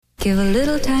Give a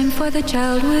little time for the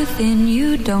child within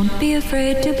you. Don't be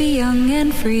afraid to be young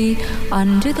and free.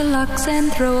 Undo the locks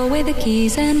and throw away the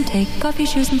keys and take off your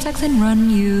shoes and socks and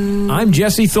run you. I'm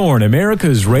Jesse Thorne,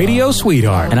 America's radio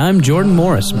sweetheart. And I'm Jordan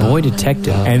Morris, boy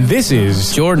detective. And this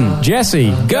is Jordan. Jesse,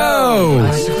 go!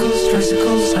 Bicycles,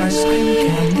 tricycles, ice cream,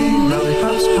 candy,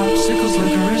 lollipops, popsicles,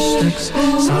 licorice sticks,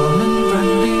 Solomon,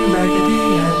 Grundy, Raggedy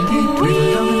Andy,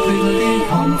 Tweedledum and Tweedledee,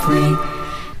 home free.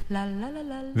 La, la, la,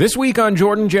 la. This week on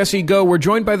Jordan Jesse Go, we're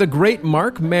joined by the great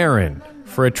Marc Maron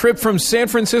for a trip from San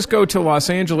Francisco to Los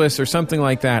Angeles or something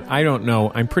like that. I don't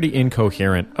know. I'm pretty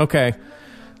incoherent. Okay,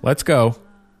 let's go.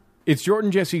 It's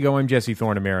Jordan Jesse Go. I'm Jesse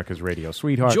Thorne, America's radio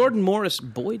sweetheart. Jordan Morris,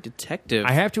 boy detective.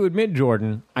 I have to admit,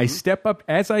 Jordan, I step up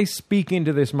as I speak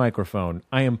into this microphone.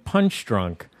 I am punch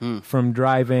drunk from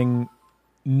driving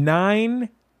 9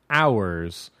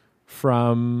 hours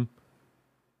from...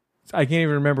 I can't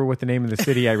even remember what the name of the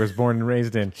city I was born and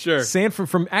raised in. Sure.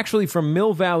 From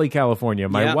Mill Valley, California,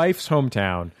 my wife's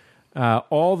hometown,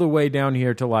 all the way down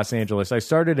here to Los Angeles. I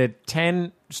started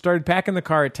packing the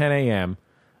car at 10 a.m.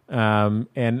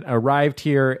 And arrived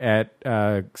here at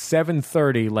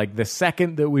 7:30, like the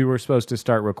second that we were supposed to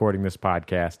start recording this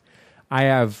podcast. I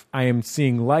am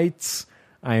seeing lights.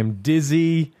 I am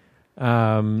dizzy.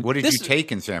 What did you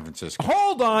take in San Francisco?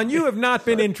 Hold on, you have not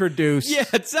been introduced. Yeah,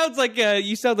 it sounds like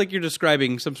you sound like you're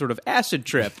describing some sort of acid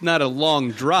trip, not a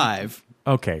long drive.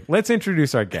 Okay, let's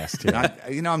introduce our guest here.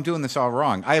 I'm doing this all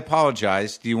wrong. I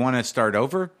apologize. Do you want to start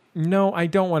over? No, I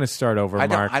don't want to start over,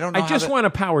 Mark. I don't know I just want to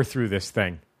power through this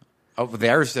thing. Oh,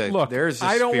 there's a Look, there's a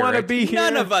I don't want to spirit. be here.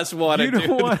 None of us want to You do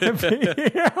don't want to be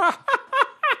here.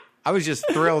 I was just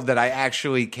thrilled that I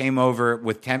actually came over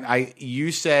with 10.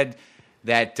 You said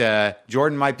that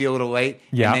Jordan might be a little late,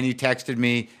 Yeah. and then you texted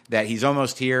me that he's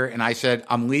almost here, and I said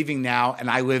I'm leaving now, and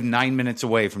I live 9 minutes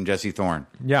away from Jesse Thorne.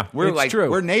 Yeah, it's true.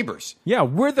 We're neighbors. Yeah,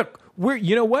 we're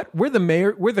you know what? We're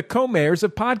the co-mayors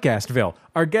of Podcastville.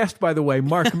 Our guest, by the way,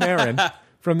 Marc Maron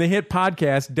from the hit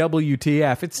podcast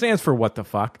WTF. It stands for what the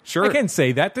fuck. Sure. I can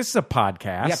say that. This is a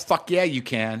podcast. Yeah, fuck yeah, you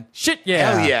can. Shit,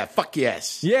 yeah. Hell yeah, fuck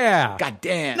yes. Yeah. God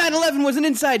damn. 9/11 was an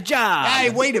inside job. Hey,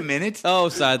 wait a minute. Oh,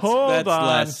 so that's Hold on.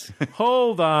 less.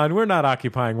 Hold on. We're not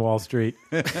occupying Wall Street.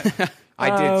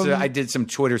 I did some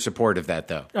Twitter support of that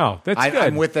though. Oh, that's good.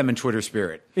 I'm with them in Twitter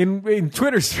spirit. In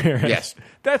Twitter spirit. Yes.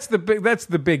 That's the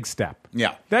big step.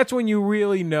 Yeah. That's when you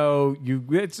really know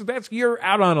you're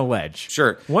out on a ledge.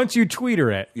 Sure. Once you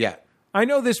tweeter it. Yeah. I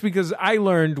know this because I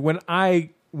learned when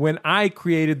I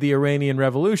created the Iranian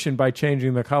Revolution by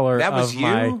changing the color That was of you?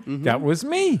 my... Mm-hmm. That was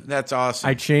me. That's awesome.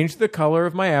 I changed the color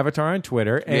of my avatar on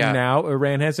Twitter, and Yeah. now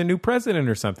Iran has a new president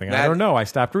or something. I don't know. I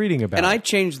stopped reading about And it. I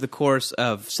changed the course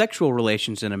of sexual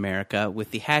relations in America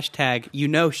with the hashtag,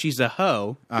 she's a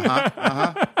hoe.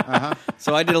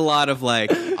 So I did a lot of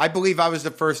I believe I was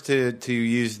the first to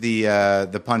use the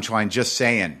punchline. Just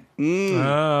saying.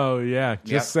 Oh, yeah.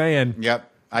 Just saying. Yep.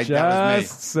 That was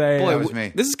Just me. saying. That was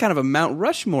me. This is kind of a Mount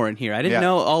Rushmore in here. I didn't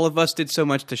know all of us did so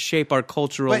much to shape our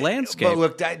cultural landscape. But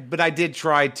look, I did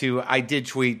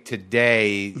tweet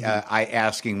today I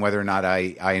asking whether or not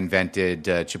I invented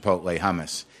Chipotle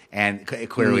hummus, and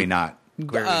clearly not.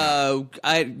 Clearly not.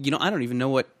 I don't even know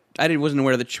what. Wasn't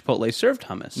aware that Chipotle served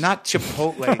hummus. Not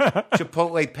Chipotle,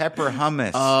 Chipotle pepper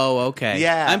hummus. Oh, okay.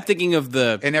 Yeah. I'm thinking of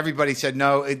the... And everybody said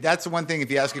no. That's the one thing. If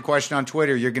you ask a question on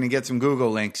Twitter, you're going to get some Google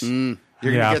links. You're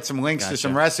going to get some links to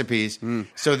some recipes.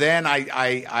 So then I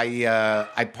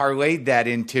parlayed that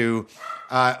into,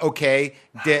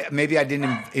 maybe I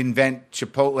didn't invent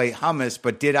Chipotle hummus,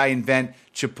 but did I invent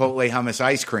Chipotle hummus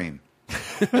ice cream?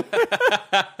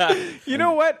 You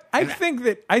know what? I think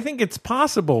it's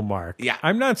possible, Mark. Yeah.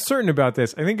 I'm not certain about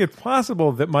this. I think it's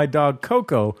possible that my dog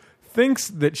Coco thinks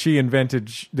that she invented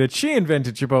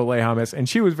Chipotle hummus, and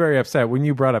she was very upset when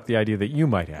you brought up the idea that you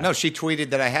might have. No, she tweeted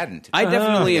that I hadn't. I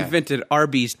definitely invented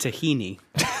Arby's tahini.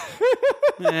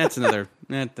 That's another...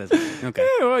 That doesn't... Okay.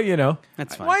 Yeah, well,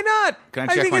 That's fine. Why not? Can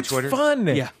I check think my it's Twitter? fun.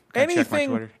 Yeah. Can I check my Anything...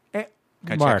 Twitter?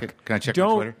 Can I Mark, check it? Can I check my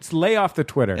don't Twitter? lay off the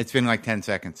Twitter. It's been like 10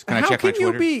 seconds. Can I how check can my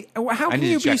Twitter? How I can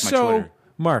need you to check be my so... Twitter.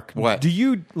 Mark, What?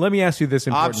 Let me ask you this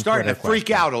important I'm starting to Twitter freak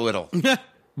question. out a little.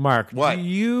 Mark, What? do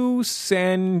you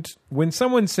when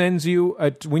someone sends you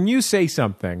when you say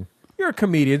something, you're a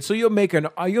comedian, so you'll make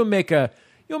a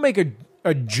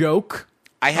joke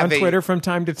on Twitter from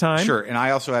time to time. Sure, and I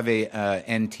also have a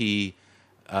NT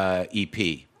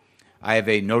EP. I have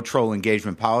a no troll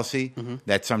engagement policy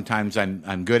that sometimes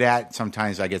I'm good at,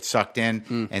 sometimes I get sucked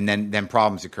in, and then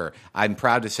problems occur. I'm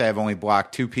proud to say I've only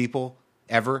blocked 2 people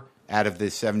ever out of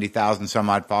the 70,000 some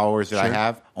odd followers that I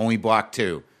have. Only blocked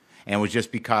 2. And it was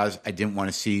just because I didn't want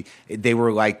to see. They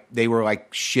were like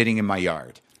shitting in my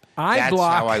yard. That's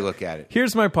how I look at it.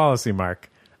 Here's my policy, Mark.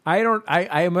 I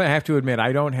have to admit,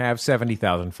 I don't have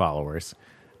 70,000 followers.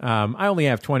 I only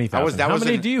have 20,000. How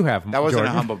many do you have? That wasn't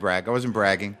Jordan? a humble brag. I wasn't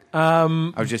bragging.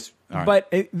 I was just. All right.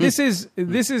 But this is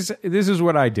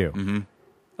what I do. Mm-hmm.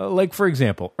 Like, for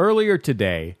example, earlier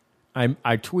today, I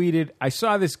tweeted, I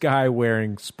saw this guy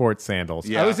wearing sports sandals.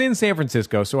 Yeah. I was in San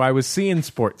Francisco, so I was seeing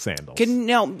sports sandals.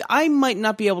 Now, I might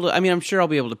not be able to. I mean, I'm sure I'll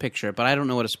be able to picture it, but I don't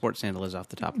know what a sports sandal is off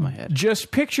the top of my head.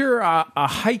 Just picture a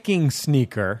hiking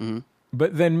sneaker,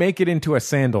 but then make it into a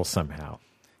sandal somehow.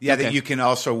 Yeah, that you can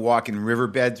also walk in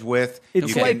riverbeds with.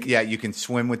 It's you can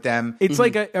swim with them. It's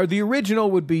like the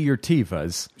original would be your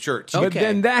Tevas. Sure. But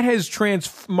then that has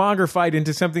transmogrified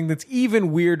into something that's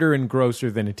even weirder and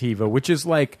grosser than a Teva, which is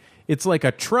like, it's like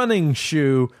a trunning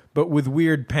shoe, but with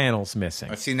weird panels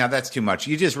missing. See, now that's too much.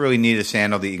 You just really need a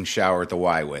sandal that you can shower at the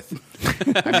Y with.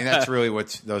 I mean, that's really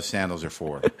what those sandals are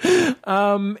for.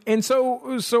 And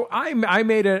so I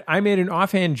made an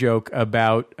offhand joke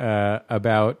about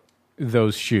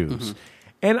those shoes.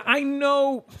 And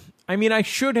I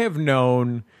should have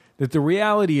known that the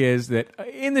reality is that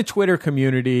in the Twitter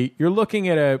community, you're looking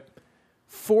at a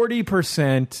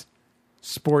 40%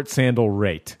 sports sandal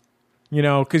rate. You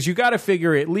know, because you got to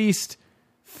figure at least,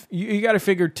 you got to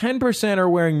figure 10% are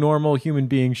wearing normal human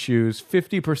being shoes,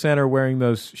 50% are wearing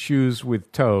those shoes with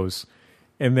toes,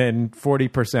 and then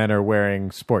 40% are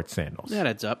wearing sports sandals. That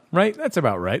adds up. Right? That's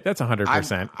about right. That's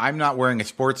 100%. I'm not wearing a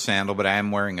sports sandal, but I am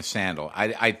wearing a sandal.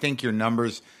 I think your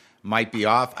numbers might be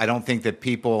off. I don't think that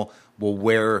people will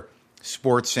wear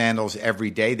sports sandals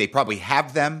every day. They probably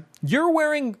have them.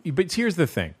 But here's the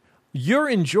thing. You're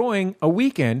enjoying a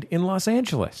weekend in Los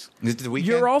Angeles. Is it the weekend?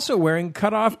 You're also wearing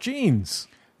cut-off jeans.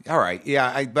 All right.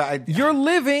 Yeah. You're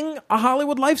living a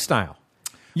Hollywood lifestyle.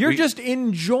 You're just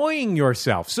enjoying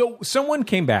yourself. So someone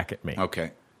came back at me.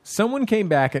 Okay. Someone came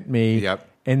back at me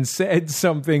and said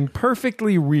something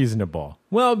perfectly reasonable.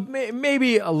 Well,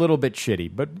 maybe a little bit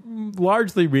shitty, but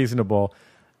largely reasonable.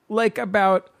 Like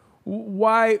about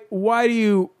what do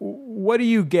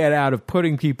you get out of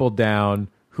putting people down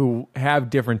who have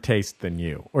different taste than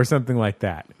you, or something like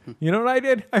that? You know what I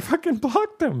did? I fucking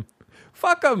blocked them.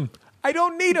 Fuck them. I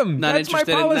don't need them. That's my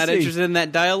policy. Not interested in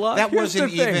that dialogue. That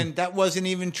wasn't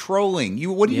even trolling.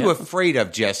 What are you afraid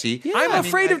of, Jesse? Yeah. I'm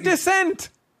afraid of dissent.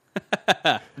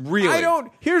 Really?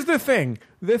 Here's the thing.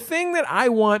 The thing that I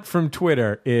want from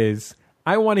Twitter is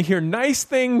I want to hear nice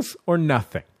things or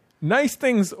nothing. Nice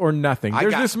things or nothing.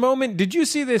 There's this moment. Did you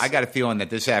see this? I got a feeling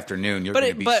that this afternoon you're going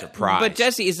to be surprised. But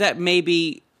Jesse, is that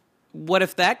maybe? What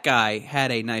if that guy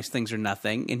had a nice things or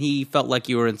nothing, and he felt like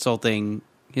you were insulting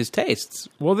his tastes?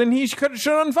 Well, then he should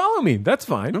unfollow me. That's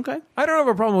fine. Okay, I don't have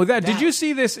a problem with that. Did you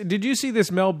see this? Did you see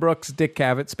this Mel Brooks Dick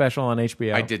Cavett special on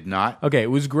HBO? I did not. Okay, it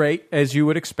was great, as you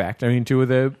would expect. I mean, two of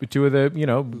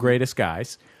the greatest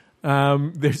guys.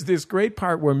 There's this great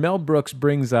part where Mel Brooks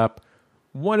brings up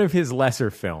one of his lesser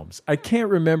films. I can't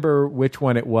remember which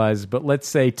one it was, but let's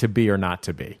say To Be or Not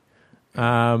to Be.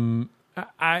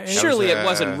 Surely it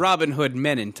wasn't Robin Hood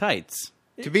Men in Tights.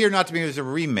 To Be or Not to Be was a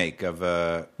remake of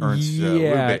Ernst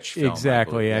Lubitsch film.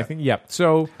 Exactly. I think. Yep.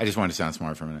 So I just wanted to sound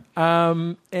smart for a minute.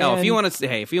 If you want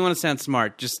to sound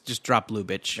smart, just drop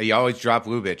Lubitsch. You always drop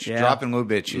Lubitsch. Yeah. Dropping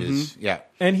Lubitsch is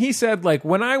And he said, like,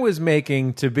 when I was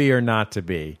making To Be or Not to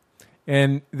Be,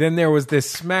 and then there was this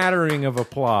smattering of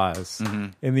applause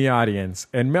in the audience,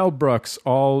 and Mel Brooks,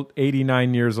 all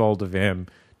 89 years old of him,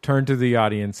 turned to the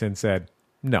audience and said,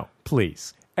 "No,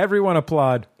 please, everyone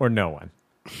applaud or no one."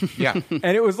 Yeah.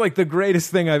 And it was like the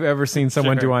greatest thing I've ever seen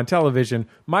someone do on television.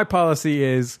 My policy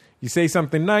is you say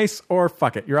something nice or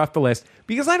fuck it, you're off the list,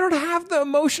 because I don't have the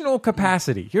emotional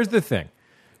capacity. Here's the thing.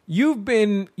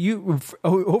 You've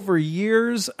over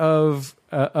years of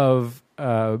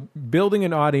building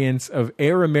an audience of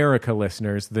Air America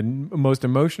listeners, the most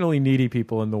emotionally needy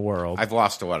people in the world. I've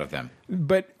lost a lot of them.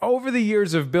 But over the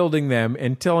years of building them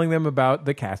and telling them about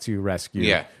the cats you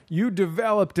rescued, you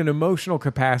developed an emotional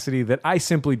capacity that I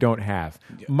simply don't have.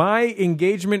 Yeah. My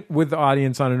engagement with the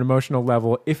audience on an emotional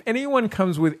level, if anyone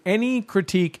comes with any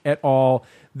critique at all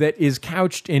that is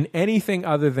couched in anything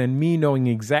other than me knowing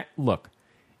look,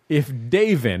 if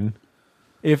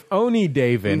Oni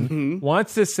Davin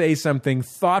wants to say something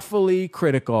thoughtfully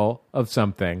critical of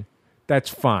something, that's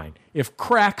fine. If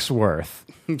Cracksworth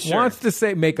wants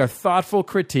to make a thoughtful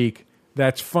critique,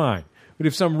 that's fine. But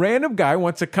if some random guy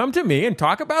wants to come to me and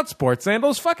talk about sports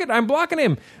sandals, fuck it, I'm blocking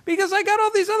him. Because I got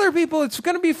all these other people, it's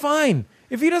going to be fine.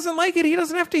 If he doesn't like it, he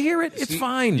doesn't have to hear it. It's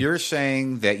fine. You're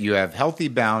saying that you have healthy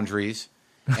boundaries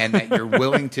and that you're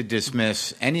willing to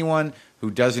dismiss anyone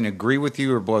who doesn't agree with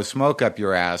you or blow smoke up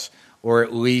your ass, or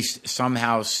at least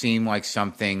somehow seem like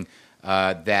something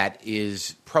that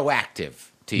is proactive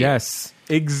to you. Yes,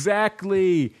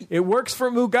 exactly. It works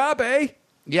for Mugabe.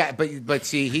 Yeah, but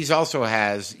see, he's also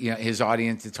has his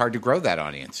audience. It's hard to grow that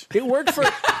audience. It worked for.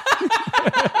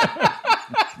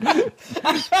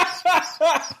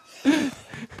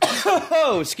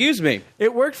 Oh, excuse me.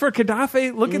 It worked for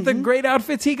Gaddafi. Look at the great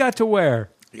outfits he got to wear.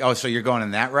 Oh, so you're going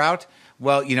in that route?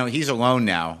 Well, he's alone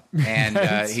now,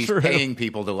 and he's true. paying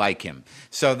people to like him.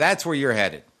 So that's where you're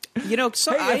headed.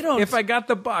 So Hey, if I got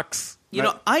the bucks.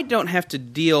 I don't have to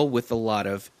deal with a lot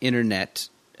of internet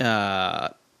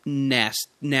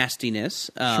nastiness.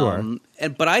 Sure.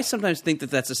 But I sometimes think that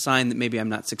that's a sign that maybe I'm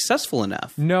not successful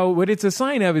enough. No, what it's a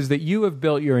sign of is that you have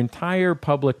built your entire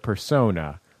public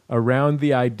persona around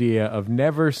the idea of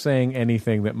never saying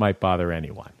anything that might bother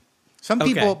anyone. Some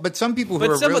people who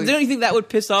are really... Don't you think that would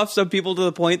piss off some people to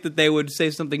the point that they would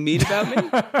say something mean about me?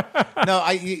 No,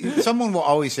 someone will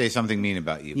always say something mean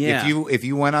about you. Yeah. If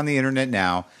you went on the internet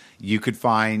now, you could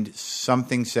find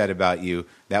something said about you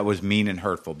that was mean and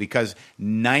hurtful, because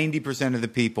 90% of the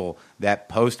people that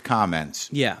post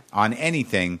comments on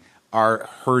anything are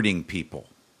hurting people.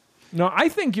 No, I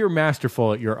think you're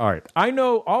masterful at your art.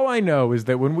 All I know is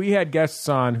that when we had guests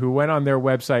on who went on their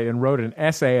website and wrote an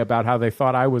essay about how they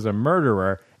thought I was a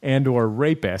murderer and or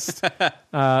rapist,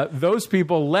 those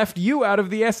people left you out of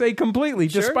the essay completely,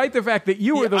 despite the fact that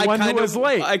you were the one who was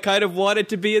late. I kind of wanted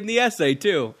to be in the essay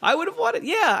too. I would have wanted.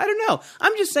 Yeah, I don't know.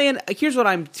 I'm just saying. Here's what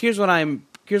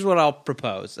I'll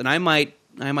propose, and I might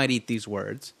eat these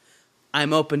words.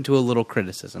 I'm open to a little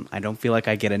criticism. I don't feel like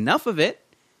I get enough of it.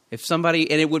 If somebody,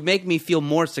 and it would make me feel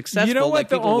more successful. You know what? Like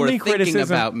people were thinking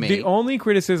about me. The only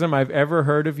criticism I've ever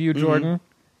heard of you, Jordan,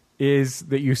 is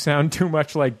that you sound too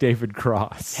much like David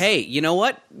Cross. Hey, you know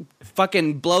what?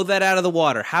 Fucking blow that out of the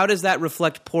water. How does that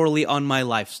reflect poorly on my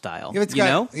lifestyle?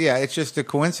 Yeah, it's just a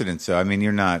coincidence. So I mean,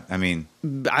 you're not. I mean,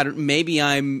 maybe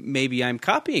I'm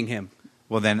copying him.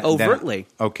 Well, then overtly.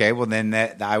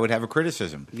 Then I would have a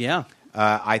criticism. Yeah.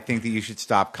 I think that you should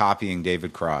stop copying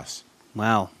David Cross.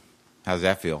 Wow. How's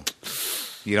that feel?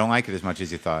 You don't like it as much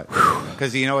as you thought.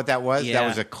 Because you know what that was? Yeah. That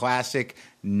was a classic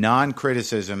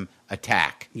non-criticism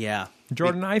attack. Yeah.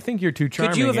 Jordan, I think you're too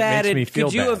charming. Could you have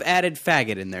added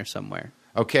faggot in there somewhere?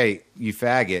 Okay, you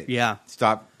faggot. Yeah.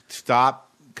 Stop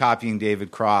copying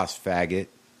David Cross, faggot.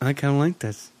 I kind of like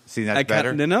this. See, that's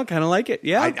better? No, kind of like it.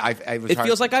 Yeah. It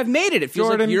feels like I've made it. It feels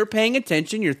like you're paying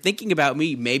attention. You're thinking about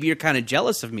me. Maybe you're kind of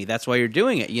jealous of me. That's why you're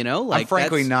doing it. I'm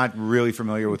frankly not really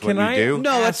familiar with what you do.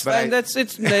 No, that's fine. This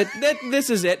is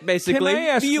it, basically. Can I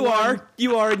ask you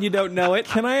are, and you don't know it.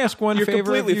 Can I ask one You're favor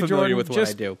completely of you, familiar Jordan? with what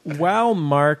Just I do. While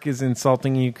Mark is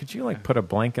insulting you, could you put a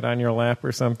blanket on your lap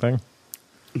or something?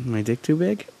 My dick too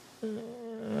big?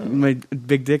 My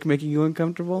big dick making you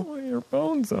uncomfortable? Well, your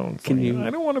bone zone. I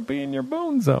don't want to be in your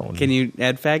bone zone. Can you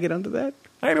add faggot onto that?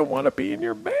 I don't want to be in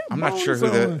your bone zone. I'm not sure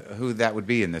who that would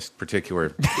be in this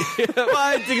particular. Well,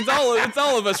 I think it's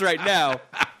all of us right now.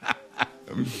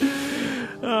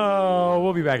 Oh,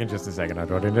 we'll be back in just a second. Now,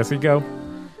 Jordan, just go.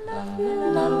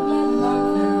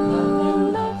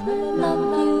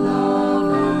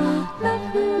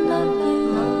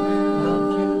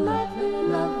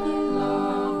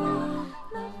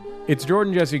 It's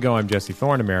Jordan Jesse Go. I'm Jesse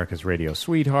Thorne, America's radio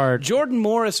sweetheart. Jordan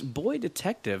Morris, boy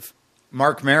detective.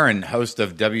 Marc Maron, host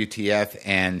of WTF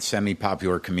and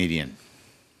semi-popular comedian.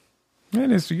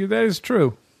 That is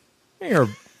true. You're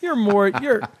mod.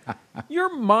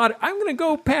 I'm going to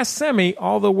go past semi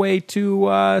all the way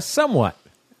to somewhat.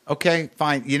 Okay,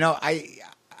 fine.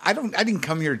 I didn't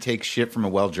come here to take shit from a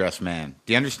well-dressed man.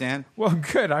 Do you understand? Well,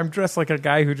 good. I'm dressed like a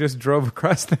guy who just drove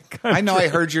across the country. I know. I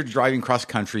heard your driving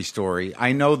cross-country story.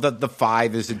 I know that the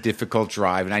 5 is a difficult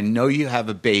drive, and I know you have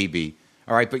a baby.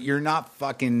 All right, but you're not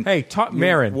fucking... Hey,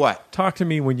 Maron. What? Talk to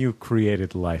me when you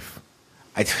created life.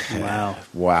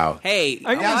 Wow. Hey,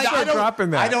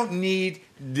 I don't need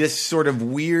this sort of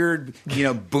weird,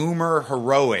 boomer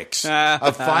heroics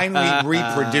of finally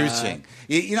reproducing.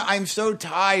 I'm so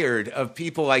tired of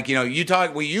people you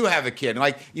talk, well, you have a kid.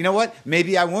 And you know what?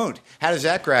 Maybe I won't. How does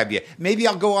that grab you? Maybe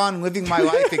I'll go on living my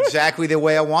life exactly the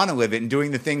way I want to live it and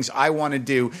doing the things I want to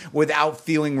do without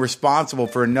feeling responsible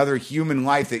for another human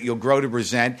life that you'll grow to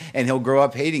resent and he'll grow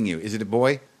up hating you. Is it a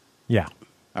boy? Yeah.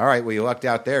 All right. Well, you lucked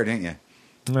out there, didn't you?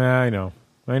 I know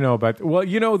about...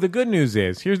 Well, the good news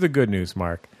is... Here's the good news,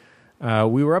 Mark.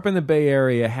 We were up in the Bay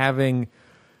Area having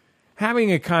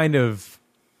a kind of...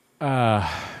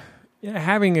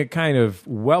 having a kind of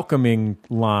welcoming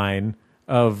line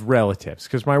of relatives.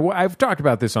 Because I've talked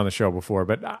about this on the show before,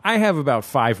 but I have about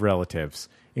 5 relatives,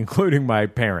 including my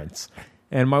parents.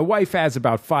 And my wife has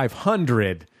about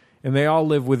 500, and they all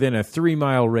live within a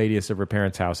 3-mile radius of her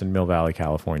parents' house in Mill Valley,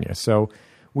 California. So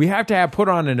we have to put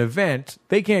on an event.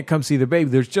 They can't come see the baby.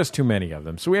 There's just too many of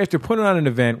them. So we have to put on an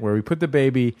event where we put the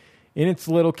baby in its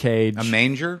little cage. A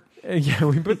manger? Yeah,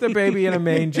 we put the baby in a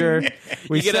manger.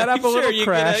 We set up a little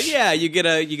crash. You get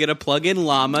a plug-in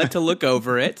llama to look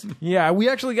over it. Yeah, we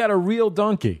actually got a real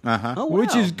donkey, Oh, wow.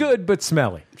 which is good but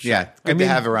smelly. Yeah, good to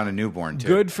have around a newborn, too.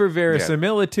 Good for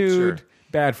verisimilitude, Sure.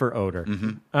 bad for odor.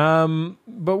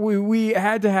 But we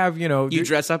had to have, You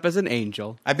dress up as an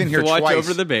angel. I've been here to watch twice.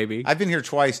 over the baby. I've been here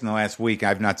twice in the last week.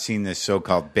 I've not seen this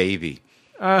so-called baby.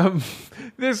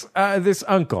 this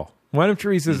uncle. One of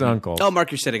Teresa's uncles. Oh,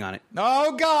 Mark, you're sitting on it.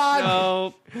 Oh, God!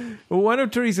 Oh, One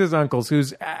of Teresa's uncles,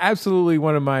 who's absolutely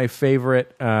one of my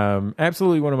favorite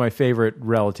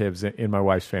relatives in my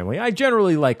wife's family. I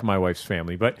generally like my wife's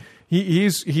family, but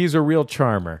he's a real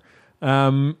charmer.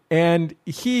 And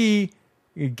he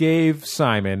gave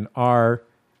Simon, our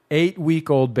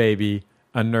 8-week-old baby,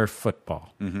 a Nerf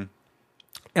football. Mm-hmm.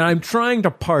 And I'm trying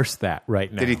to parse that right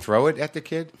now. Did he throw it at the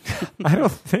kid? I don't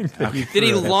think that he did he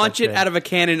threw it at launch that it kid. out of a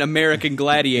cannon, American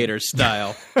Gladiator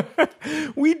style?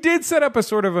 We did set up a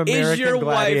sort of American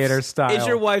Gladiator style. Is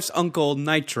your wife's uncle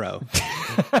Nitro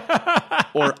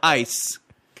or Ice?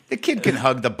 The kid can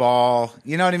hug the ball.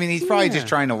 You know what I mean? He's probably just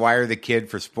trying to wire the kid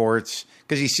for sports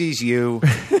because he sees you.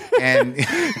 And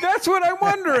That's what I'm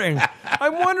wondering.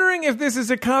 I'm wondering if this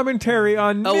is a commentary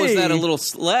on me. Oh, was that a little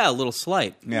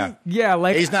slight? yeah, Yeah,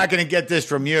 like he's not going to get this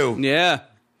from you. Yeah.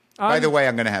 By the way,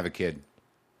 I'm going to have a kid.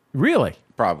 Really?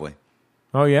 Probably.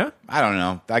 Oh yeah? I don't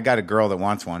know. I got a girl that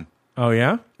wants one. Oh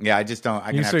yeah? Yeah, I just don't.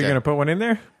 So you're gonna put one in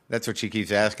there? That's what she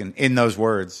keeps asking in those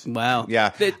words. Wow.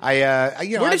 Yeah.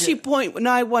 Where does she point? No,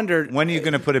 I wondered. When are you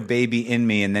going to put a baby in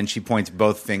me? And then she points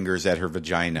both fingers at her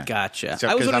vagina. Gotcha. So,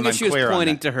 I was 'cause wondering I'm if she was unclear on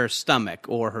pointing that. to her stomach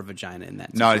or her vagina in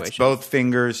that No, situation. it's both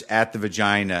fingers at the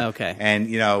vagina. Okay. And,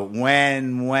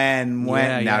 when.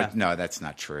 Yeah. No, that's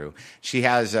not true. She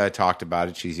has talked about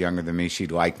it. She's younger than me.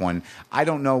 She'd like one. I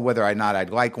don't know whether or not I'd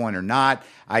like one or not.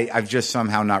 I've just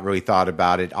somehow not really thought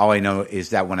about it. All I know is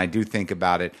that when I do think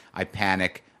about it, I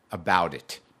panic about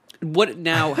it. What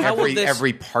now? How will this?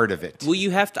 Every part of it. Will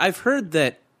you have to? I've heard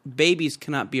that babies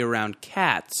cannot be around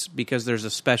cats because there's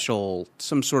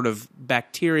some sort of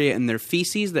bacteria in their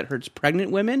feces that hurts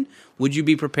pregnant women. Would you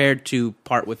be prepared to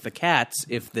part with the cats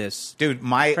if this? Dude,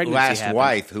 my pregnancy last happened?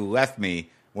 wife who left me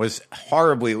was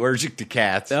horribly allergic to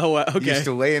cats. Oh, okay. Used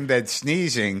to lay in bed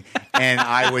sneezing, and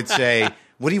I would say,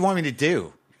 "What do you want me to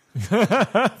do?"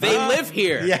 They live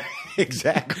here. Yeah,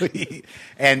 exactly.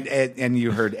 And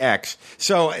you heard X.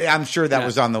 So I'm sure that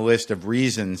was on the list of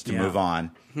reasons to move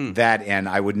on. That, and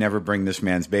I would never bring this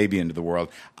man's baby into the world.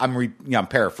 I'm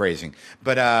paraphrasing,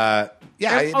 but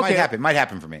it might happen. Might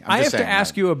happen for me. I have to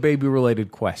ask you a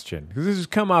baby-related question because this has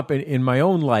come up in my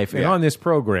own life and on this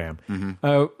program.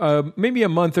 Maybe a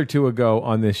month or two ago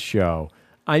on this show,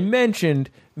 I mentioned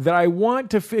that I want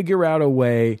to figure out a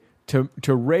way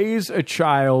to raise a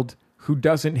child who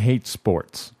doesn't hate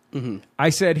sports. Mm-hmm. I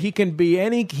said he can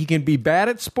be bad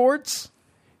at sports.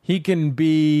 He can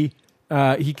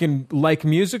like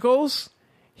musicals.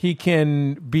 He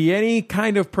can be any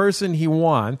kind of person he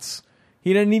wants.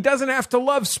 He doesn't have to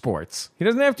love sports. He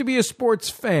doesn't have to be a sports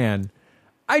fan.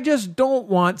 I just don't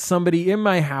want somebody in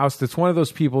my house that's one of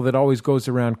those people that always goes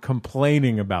around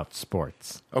complaining about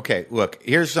sports. Okay, look,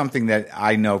 here's something that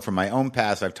I know from my own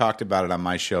past. I've talked about it on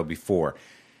my show before.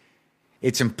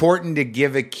 It's important to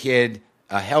give a kid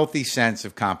a healthy sense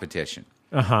of competition.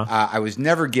 I was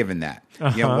never given that.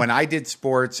 When I did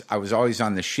sports, I was always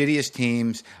on the shittiest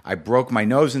teams. I broke my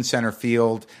nose in center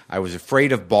field. I was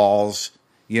afraid of balls,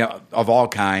 of all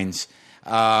kinds.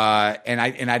 And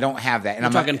I don't have that. And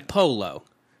I'm talking polo.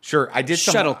 Sure, I did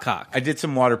some Shuttlecock. I did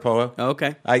some water polo. Oh,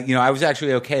 okay. I was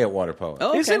actually okay at water polo. Oh,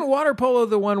 okay. Isn't water polo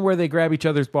the one where they grab each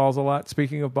other's balls a lot?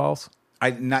 Speaking of balls,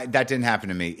 that didn't happen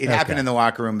to me. It happened in the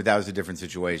locker room, but that was a different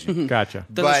situation. Gotcha.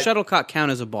 Does a shuttlecock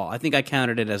count as a ball? I think I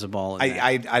counted it as a ball.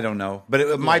 I don't know,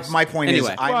 but my point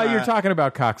Anyway. is, Well, you're talking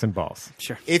about cocks and balls.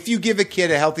 Sure. if you give a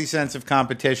kid a healthy sense of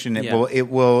competition, it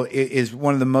is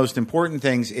one of the most important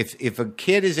things. If a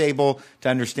kid is able to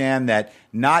understand that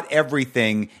not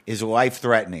everything is life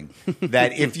threatening,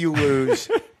 that if you lose,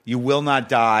 you will not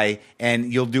die,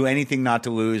 and you'll do anything not to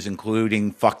lose,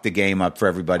 including fuck the game up for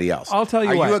everybody else. I'll tell you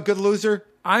Are what. you a good loser?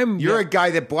 You're a guy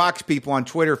that blocks people on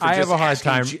Twitter for I just have a hard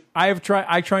asking time.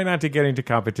 I try not to get into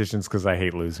competitions because I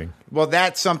hate losing. Well,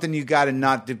 that's something you got to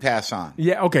not to pass on.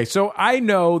 Yeah, okay. So I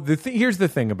know here's the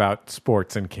thing about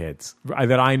sports and kids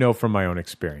that I know from my own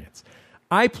experience.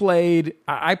 I played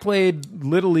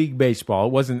Little League Baseball.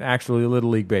 It wasn't actually Little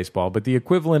League Baseball, but the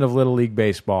equivalent of Little League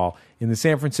Baseball in the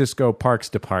San Francisco Parks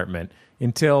Department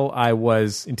until I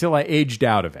aged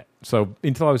out of it. So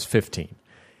until I was 15.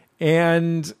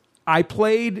 And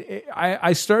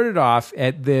I started off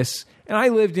at this, and I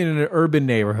lived in an urban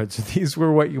neighborhood, so these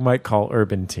were what you might call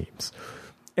urban teams.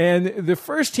 And the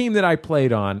first team that I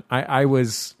played on, I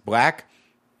was... Black?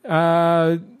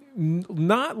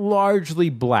 Not largely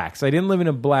blacks. I didn't live in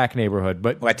a black neighborhood,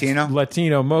 but Latino,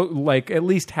 like at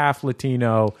least half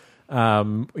Latino.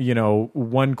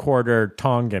 1/4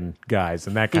 Tongan guys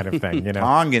and that kind of thing.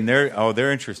 Tongan,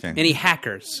 they're interesting. Any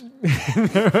hackers?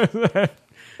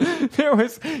 There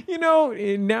was,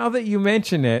 now that you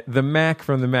mention it, the Mac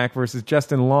from the Mac versus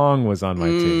Justin Long was on my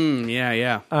team.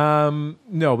 Yeah.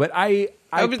 No, but I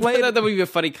played. That would be a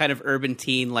funny kind of urban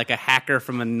teen, like a hacker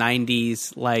from a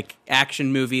 '90s like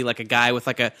action movie, like a guy with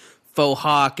like a faux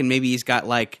hawk, and maybe he's got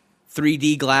like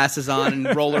 3D glasses on and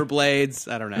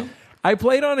rollerblades. I don't know. I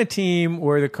played on a team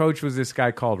where the coach was this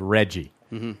guy called Reggie.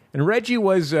 Mm-hmm. And Reggie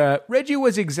was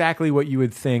exactly what you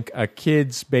would think a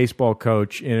kid's baseball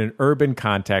coach in an urban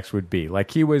context would be.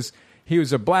 Like he was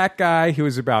a black guy. He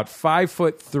was about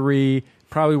 5'3",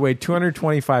 probably weighed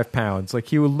 225 pounds. Like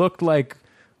he looked like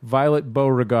Violet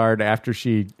Beauregard after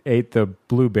she ate the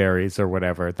blueberries or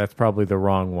whatever. That's probably the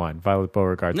wrong one. Violet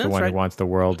Beauregard's the one who wants the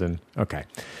world. And okay,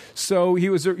 so he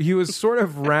was sort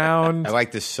of round. I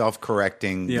like this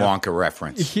self-correcting Wonka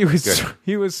reference. He was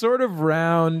sort of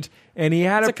round. And he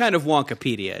had a kind of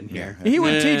Wonkapedia in here. He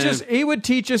would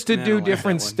teach us to do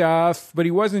different stuff, but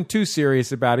he wasn't too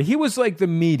serious about it. He was like the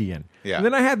median. Yeah. And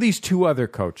then I had these two other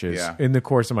coaches in the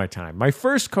course of my time. My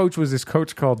first coach was this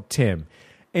coach called Tim.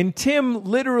 And Tim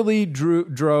literally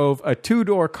drove a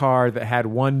 2-door car that had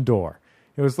one door.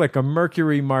 It was like a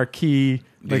Mercury Marquis.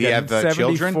 Did he have 74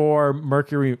 children?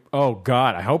 Mercury. Oh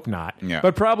God, I hope not. Yeah.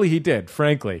 But probably he did,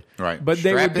 frankly. Right. But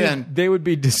they would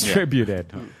be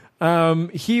distributed. Yeah.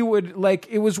 He would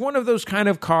it was one of those kind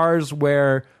of cars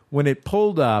where when it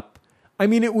pulled up, I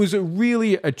mean, it was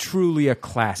truly a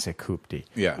classic hoopty.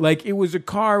 Yeah. Like it was a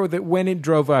car that when it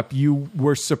drove up, you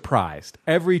were surprised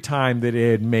every time that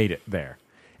it had made it there.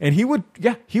 And he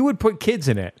would put kids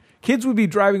in it. Kids would be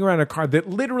driving around a car that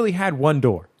literally had one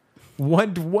door,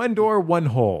 one door, one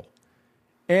hole.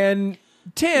 And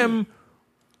Tim,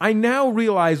 I now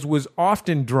realize, was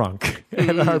often drunk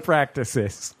at our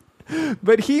practices.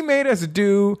 But he made us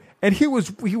do, and he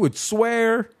would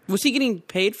swear. Was he getting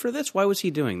paid for this? Why was he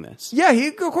doing this? Yeah,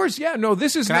 of course. Yeah, no,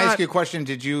 this is Can I ask you a question?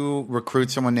 Did you recruit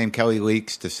someone named Kelly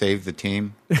Leaks to save the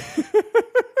team?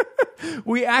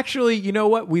 We actually, you know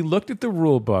what? We looked at the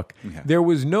rule book. Yeah. There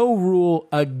was no rule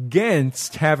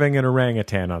against having an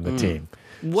orangutan on the team.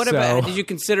 About? Did you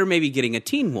consider maybe getting a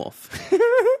teen wolf?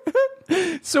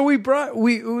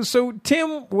 So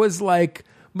Tim was like,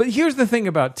 but here's the thing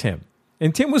about Tim.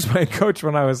 And Tim was my coach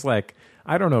when I was like,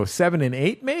 I don't know, 7 and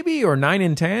 8 maybe, or 9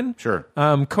 and 10. Sure.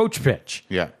 Coach pitch.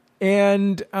 Yeah.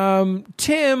 And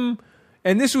Tim,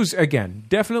 and this was again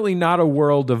definitely not a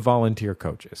world of volunteer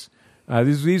coaches.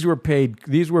 These were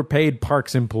paid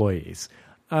Parks employees.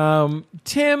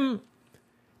 Tim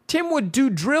would do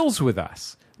drills with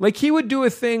us. Like he would do a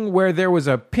thing where there was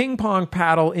a ping pong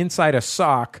paddle inside a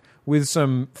sock with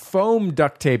some foam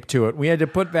duct tape to it. We had to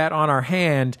put that on our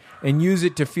hand and use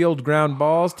it to field ground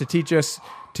balls to teach us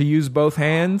to use both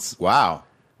hands. Wow.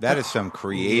 That is some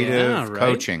creative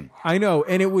coaching. I know.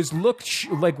 And it was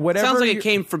like whatever. Sounds like it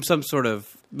came from some sort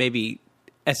of maybe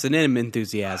S&M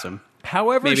enthusiasm.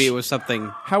 However, maybe it was something.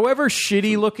 However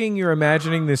shitty looking you're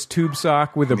imagining this tube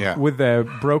sock with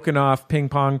a broken off ping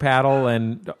pong paddle,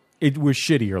 and it was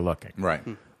shittier looking. Right.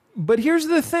 But here's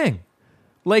the thing.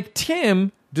 Like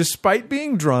Tim, despite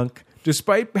being drunk,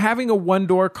 despite having a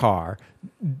one-door car,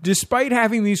 despite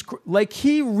having these, like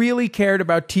he really cared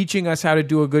about teaching us how to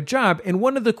do a good job. And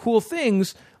one of the cool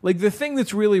things, like the thing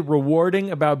that's really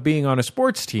rewarding about being on a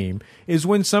sports team is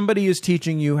when somebody is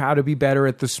teaching you how to be better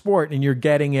at the sport and you're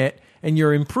getting it and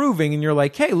you're improving and you're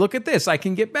like, hey, look at this. I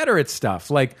can get better at stuff.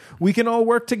 Like we can all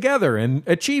work together and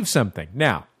achieve something.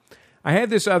 Now, I had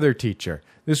this other teacher.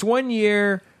 This one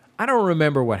year, I don't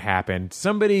remember what happened.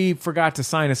 Somebody forgot to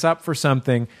sign us up for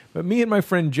something, but me and my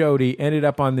friend Jody ended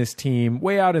up on this team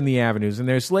way out in the avenues, and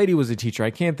this lady was a teacher. I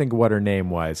can't think of what her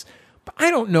name was. But I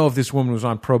don't know if this woman was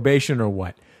on probation or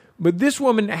what. But this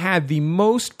woman had the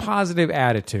most positive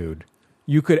attitude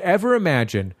you could ever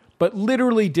imagine, but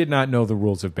literally did not know the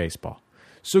rules of baseball.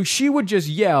 So she would just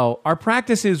yell. Our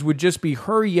practices would just be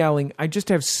her yelling. I just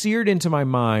have seared into my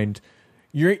mind,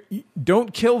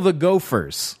 don't kill the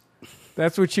Gophers.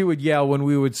 That's what she would yell when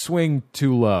we would swing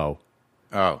too low.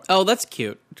 Oh, that's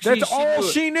cute. That's all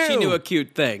she knew. She knew a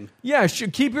cute thing. Yeah,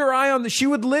 keep your eye on she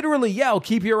would literally yell,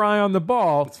 keep your eye on the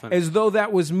ball, as though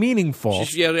that was meaningful.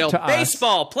 She yelled,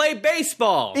 baseball, play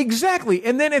baseball. Exactly.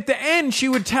 And then at the end, she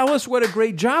would tell us what a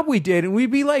great job we did, and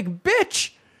we'd be like,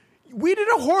 bitch, we did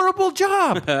a horrible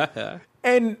job.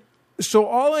 And so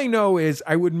all I know is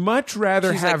I would much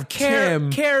rather have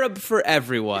Tim carob for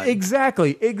everyone.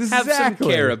 Exactly. Have some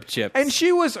carob chips. And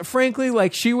she was frankly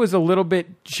she was a little bit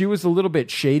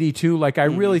shady too. Like I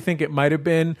really think it might have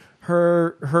been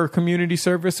her community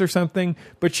service or something,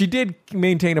 but she did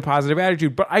maintain a positive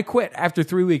attitude. But I quit after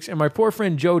 3 weeks, and my poor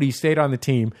friend Jody stayed on the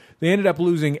team. They ended up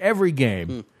losing every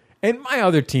game, and my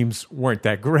other teams weren't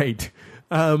that great.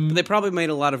 They probably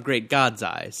made a lot of great God's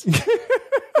eyes.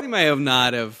 They may have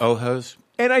not have Ohos.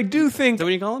 And I do think Is that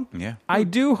what you call them? Yeah. I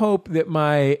do hope that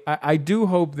my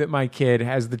kid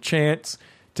has the chance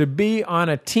to be on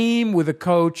a team with a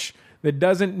coach that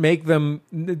doesn't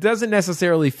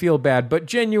necessarily feel bad, but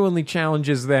genuinely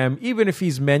challenges them, even if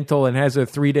he's mental and has a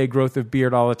 3-day growth of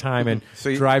beard all the time and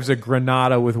drives a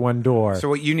Granada with one door. So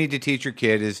what you need to teach your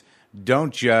kid is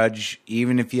don't judge,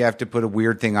 even if you have to put a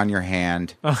weird thing on your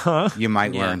hand. You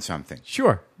might learn something.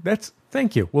 Sure.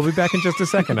 Thank you. We'll be back in just a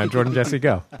second on Jordan Jesse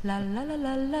Go.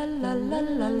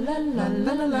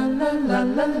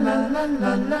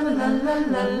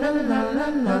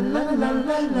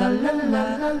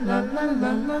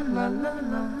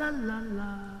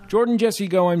 Jordan Jesse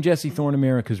Go. I'm Jesse Thorne,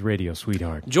 America's radio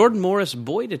sweetheart. Jordan Morris,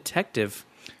 boy detective.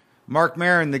 Marc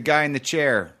Maron, the guy in the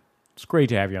chair. It's great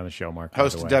to have you on the show, Mark.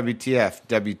 Host of WTF,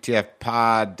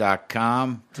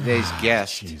 WTFpod.com. Today's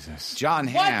guest, Jesus. John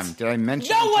Hamm. What? Did I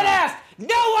mention No one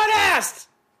asked!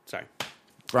 Sorry.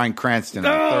 Bryan Cranston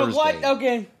on Thursday. What?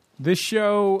 Okay. This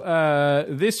show,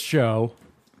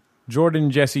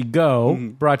 Jordan Jesse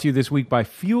Go, brought to you this week by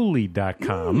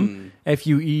Fuelly.com,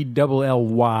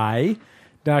 FUELLY.com.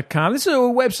 This is a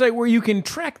website where you can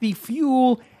track the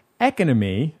fuel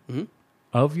economy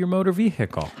of your motor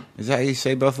vehicle. Is that how you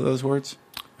say both of those words?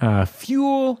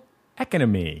 Fuel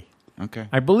economy. Okay.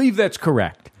 I believe that's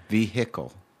correct.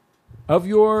 Vehicle. Of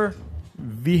your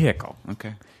vehicle.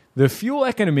 Okay. The fuel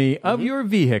economy of your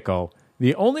vehicle,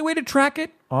 the only way to track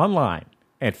it, online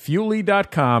at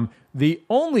Fuelly.com, the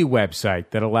only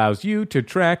website that allows you to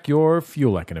track your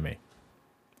fuel economy.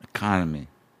 Economy.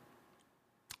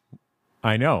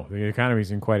 I know, the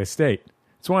economy's in quite a state.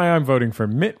 That's why I'm voting for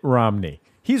Mitt Romney.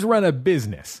 He's run a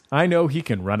business. I know he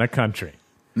can run a country.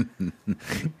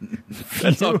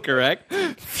 That's all correct.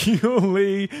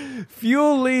 Fuelly.com.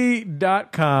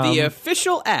 The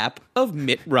official app of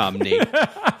Mitt Romney.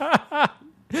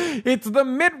 It's the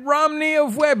Mitt Romney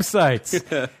of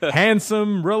websites.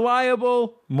 Handsome,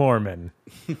 reliable Mormon.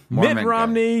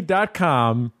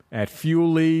 MittRomney.com at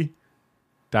Fuelly.com.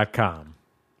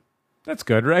 That's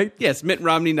good, right? Yes,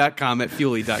 MittRomney.com at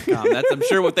Fuelly.com. That's, I'm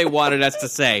sure, what they wanted us to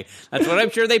say. That's what I'm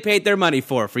sure they paid their money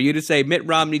for you to say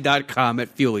MittRomney.com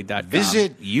at Fuelly.com.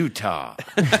 Visit Utah.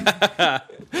 Is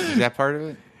that part of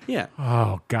it? Yeah.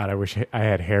 Oh, God, I wish I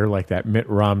had hair like that Mitt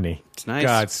Romney. It's nice.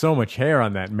 God, so much hair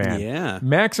on that man. Yeah.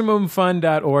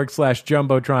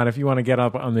 MaximumFun.org/Jumbotron if you want to get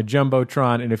up on the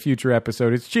Jumbotron in a future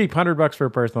episode. It's cheap, $100 for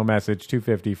a personal message,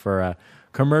 $250 for a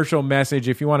commercial message.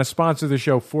 If you want to sponsor the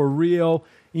show for real,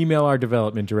 email our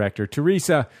development director,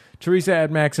 Teresa at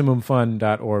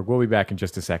MaximumFun.org. We'll be back in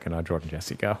just a second on Jordan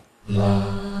Jesse Go.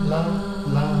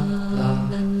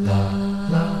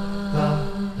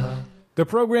 The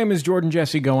program is Jordan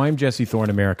Jesse Go. I'm Jesse Thorne,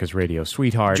 America's radio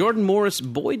sweetheart. Jordan Morris,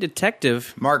 boy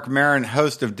detective. Marc Maron,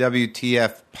 host of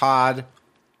WTF Pod.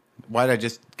 Why did I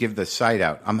just give the site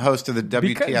out? I'm host of the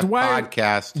WTF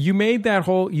podcast. You made that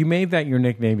your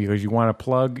nickname because you want to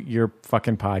plug your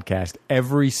fucking podcast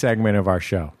every segment of our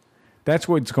show. That's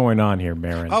what's going on here,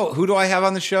 Maron. Oh, who do I have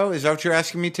on the show? Is that what you're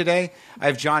asking me today? I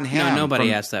have John Hamm. No,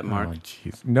 nobody asked that, Mark.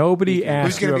 Oh, nobody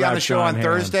asked. Who's going to be on the show on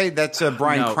Thursday? That's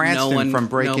Bryan Cranston from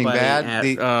Breaking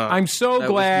Bad. I'm so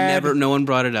glad. No one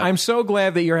brought it up. I'm so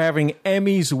glad that you're having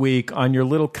Emmys week on your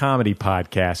little comedy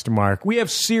podcast, Mark. We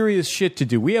have serious shit to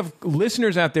do. We have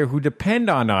listeners out there who depend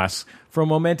on us for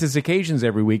momentous occasions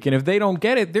every week, and if they don't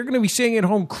get it, they're going to be sitting at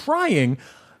home crying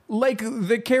like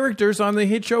the characters on the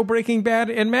hit show Breaking Bad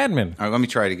and Mad Men. All right, let me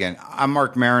try it again. I'm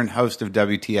Marc Maron, host of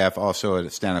WTF, also a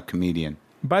stand-up comedian.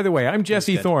 By the way, I'm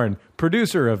Jesse Thorne,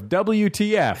 producer of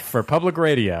WTF for public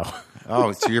radio.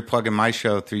 Oh, so you're plugging my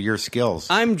show through your skills.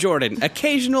 I'm Jordan,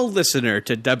 occasional listener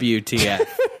to WTF.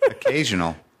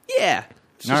 Occasional? Yeah.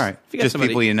 All right. Just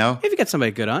people you know? If you got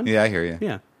somebody good on. Yeah, I hear you.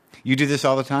 Yeah. You do this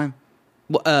all the time?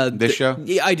 Well, this show?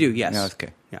 Yeah, I do, yes. Yeah,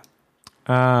 okay. Yeah.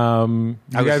 I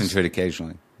listen to it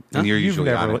occasionally. And you're You've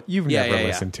usually on never, it. you've Yeah, never yeah, yeah.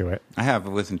 listened to it. I have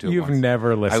listened to it You've once.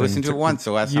 never listened. I listened to it once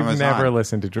the last time I was You've never on.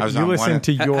 listened to I was You on one listened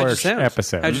to How'd your you sound?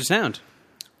 episode. How'd you sound?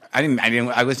 I didn't.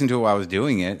 I listened to it while I was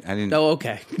doing it. I didn't. Oh,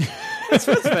 okay. That's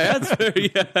fair. That's fair.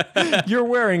 Yeah. You're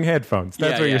wearing headphones.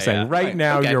 That's Yeah, what yeah, you're saying. yeah. Right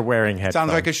now, Okay. you're wearing headphones.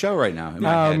 Sounds like a show right now. In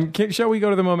my head. Shall we go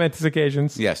to the momentous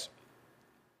occasions? Yes.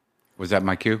 Was that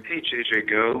my cue? Hey, JJ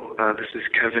Go. This is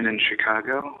Kevin in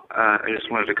Chicago. I just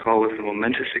wanted to call with a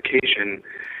momentous occasion.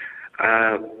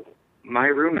 My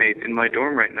roommate in my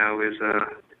dorm right now is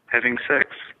having sex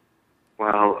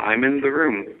while I'm in the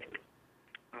room.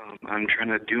 I'm trying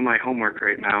to do my homework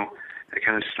right now. I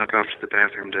kind of snuck off to the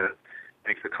bathroom to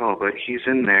make the call, but he's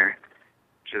in there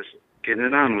just getting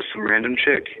it on with some random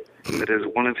chick that is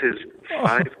one of his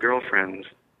 5 girlfriends.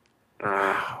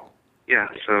 Yeah,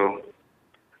 so...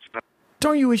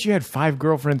 Don't you wish you had 5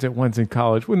 girlfriends at once in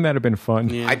college? Wouldn't that have been fun?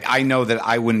 Yeah. I know that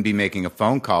I wouldn't be making a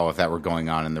phone call if that were going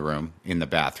on in the room, in the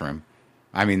bathroom.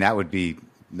 I mean, that would be,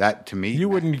 that to me. You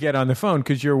wouldn't get on the phone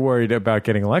because you're worried about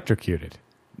getting electrocuted.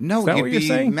 No, Is that you'd what you're be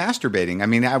saying? masturbating. I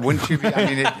mean, wouldn't you be? I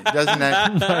mean, doesn't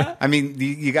that? I mean,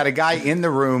 you got a guy in the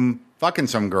room fucking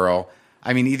some girl.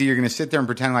 I mean, either you're going to sit there and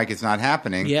pretend like it's not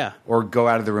happening, Yeah. or go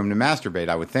out of the room to masturbate.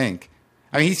 I would think.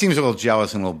 I mean, he seems a little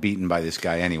jealous and a little beaten by this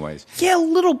guy, anyways. Yeah, a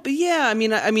little bit. Yeah,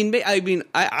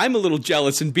 I'm a little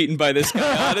jealous and beaten by this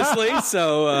guy, honestly.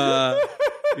 So,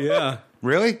 yeah.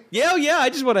 Really? Yeah, yeah. I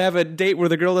just want to have a date where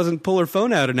the girl doesn't pull her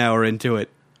phone out an hour into it.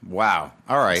 Wow.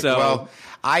 All right. So- Well,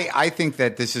 I think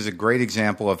that this is a great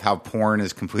example of how porn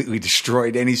has completely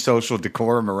destroyed any social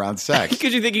decorum around sex.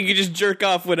 Because you think you could just jerk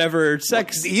off whenever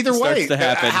sex Either starts way, to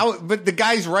happen. but the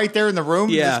guy's right there in the room.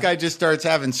 Yeah. This guy just starts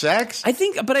having sex. I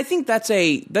think that's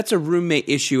a roommate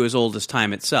issue as old as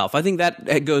time itself. I think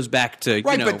that goes back to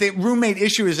Right, but the roommate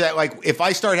issue is that, like, if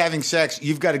I start having sex,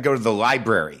 you've got to go to the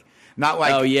library. Not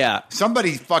like, Oh, yeah.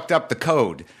 somebody fucked up the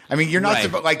code. I mean, you're not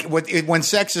Right. like when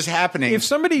sex is happening. If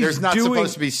somebody's there's not doing-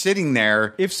 supposed to be sitting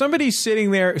there. If somebody's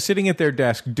sitting at their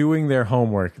desk doing their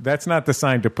homework, that's not the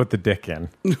sign to put the dick in.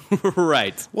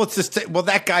 right. Well, it's just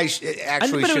that guy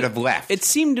actually But should have left. It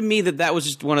seemed to me that was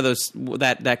just one of those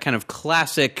that kind of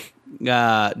classic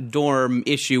dorm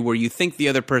issue where you think the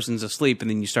other person's asleep and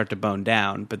then you start to bone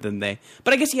down, but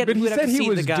I guess he had. But he would have said to he see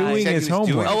was the guy. doing Said he his was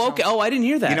doing homework. his Oh, okay. Oh, I didn't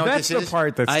hear that. You know what That's this the is?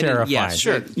 part that's I didn't- terrifying. yeah,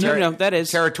 sure. No, that is.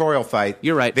 territorial fight.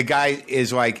 You're right. The guy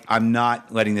is like, I'm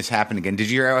not letting this happen again. Did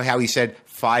you hear how he said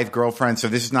 5 girlfriends? So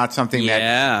this is not something Yeah.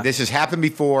 that this has happened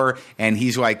before. And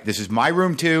he's like, this is my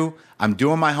room too. I'm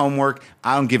doing my homework.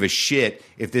 I don't give a shit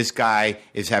if this guy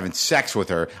is having sex with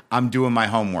her. I'm doing my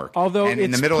homework. Although and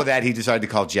in the it's middle of that, he decided to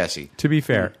call Jesse. To be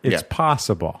fair, it's Yeah.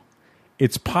 possible.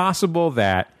 It's possible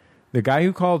that the guy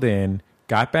who called in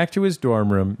got back to his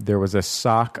dorm room. There was a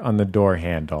sock on the door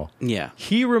handle. Yeah.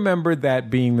 He remembered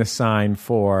that being the sign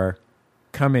for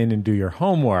come in and do your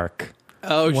homework.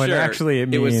 Oh, when sure. actually it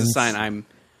was the means- sign.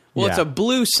 It's Yeah. a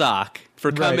blue sock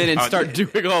for come Right. in and Oh, start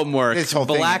doing homework. This whole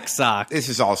Black thing, sock. This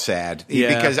is all sad.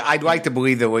 Yeah. Because I'd like to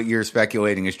believe that what you're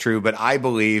speculating is true, but I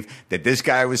believe that this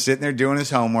guy was sitting there doing his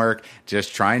homework,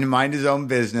 just trying to mind his own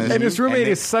business. And his roommate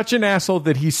then- is such an asshole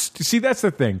that see, that's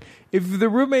the thing. If the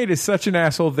roommate is such an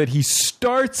asshole that he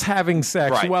starts having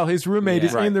sex Right. while his roommate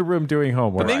is Right. in the room doing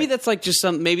homework. Maybe that's like just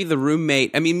maybe the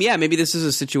roommate. I mean, yeah, maybe this is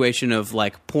a situation of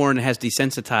like porn has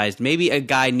desensitized. Maybe a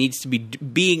guy needs to be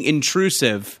being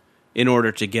intrusive in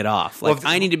order to get off. Like,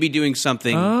 I need to be doing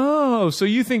something. Oh, so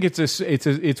you think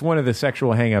it's one of the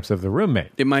sexual hangups of the roommate?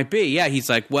 It might be. Yeah, he's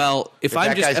like, well, if I'm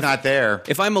that just guy's not there.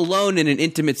 if I'm alone in an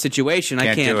intimate situation,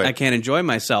 Can't do it. I can't enjoy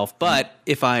myself. But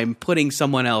if I'm putting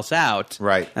someone else out,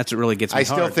 Right. that's what really gets me I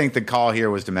still hard. think the call here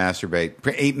was to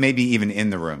masturbate, maybe even in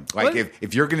the room. Like What?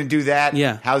 if you're going to do that,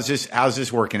 Yeah. how's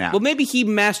this working out? Well, maybe he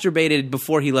masturbated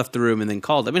before he left the room and then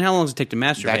called. I mean, how long does it take to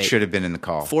masturbate? that should have been in the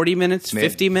call. 40 minutes,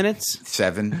 50 minutes.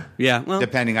 7. Yeah, well,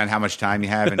 Depending on how much time you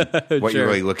have and what Sure. you're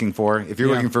really looking for. If you're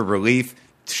Yeah. looking for relief,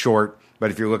 it's short.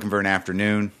 But if you're looking for an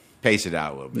afternoon, pace it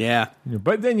out a little bit. yeah.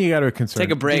 But then you got to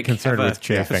Take a break. Be concerned have with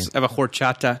chafing. Have a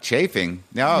horchata. Chafing?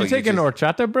 No, You take an just-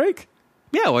 horchata break?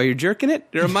 Yeah, while you're jerking it,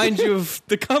 it reminds you of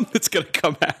the cum that's going to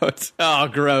come out. Oh,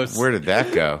 gross. Where did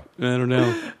that go? I don't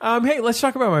know. Hey, let's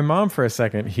talk about my mom for a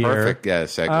second here. Perfect. Yeah,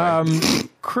 segue.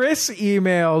 Chris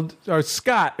emailed, or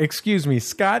Scott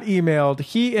emailed,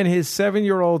 he and his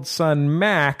 7-year-old son,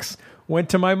 Max, went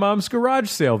to my mom's garage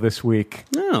sale this week.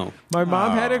 No. My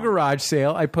mom had a garage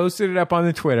sale. I posted it up on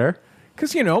the Twitter.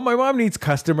 Because, my mom needs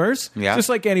customers, Yeah. just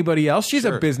like anybody else. She's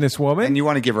a businesswoman. And you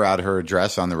want to give her out her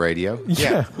address on the radio?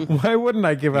 Yeah. Why wouldn't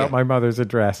I give out my mother's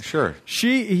address? Sure.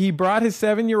 He brought his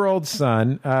 7-year-old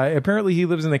son. Apparently, he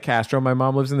lives in the Castro. My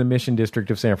mom lives in the Mission District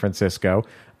of San Francisco.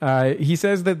 He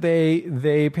says that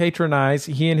they patronize.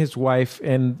 He and his wife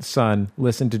and son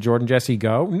listen to Jordan Jesse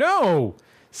Go. No!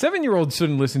 7-year-olds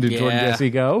shouldn't listen to Jordan Jesse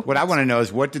Go. What I want to know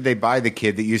is, what did they buy the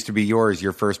kid that used to be yours,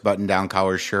 your first button-down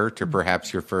collar shirt, or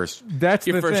perhaps your first... That's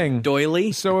Your the first thing.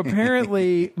 doily? So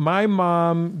apparently, my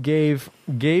mom gave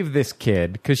this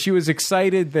kid, because she was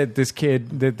excited that this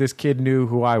kid knew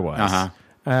who I was.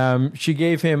 Uh-huh. She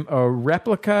gave him a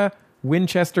replica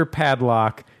Winchester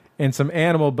padlock and some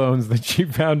animal bones that she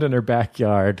found in her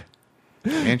backyard.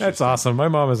 That's awesome. My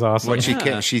mom is awesome. What,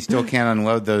 she still can't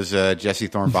unload those Jesse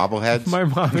Thorne bobbleheads? My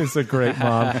mom is a great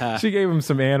mom. She gave him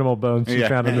some animal bones she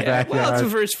found in the backyard. Well,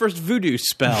 it's for his first voodoo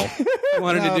spell. He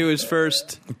wanted to do his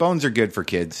first. Bones are good for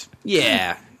kids.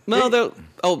 Yeah. Well,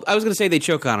 I was going to say they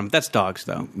choke on them. That's dogs,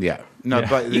 though. Yeah. No,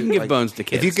 but You can give bones to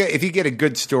kids. If you get a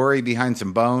good story behind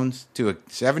some bones to a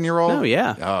 7-year-old, Oh,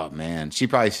 yeah. Oh man, she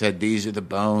probably said, "These are the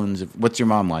bones." What's your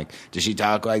mom like? Does she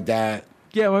talk like that?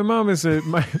 Yeah, my mom is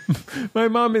my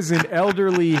mom is an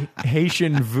elderly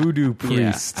Haitian voodoo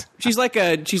priest. Yeah. She's like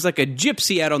a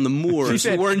gypsy out on the moors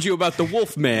who warns you about the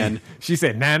wolf man. She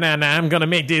said, "Nah, I'm gonna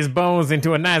make these bones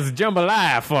into a nice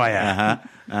jambalaya for you."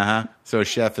 So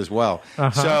chef as well.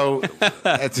 So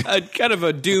that's A kind of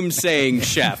a doomsaying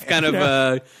chef, kind of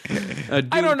a doom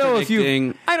I don't know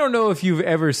predicting. if you've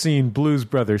ever seen Blues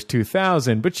Brothers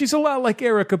 2000, but she's a lot like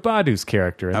Erykah Badu's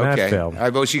character in that film.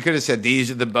 Well, she could have said,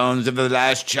 "These are the bones of the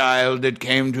last child that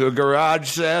came to a garage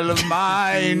sale of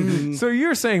mine." So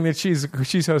you're saying that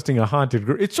she's hosting a haunted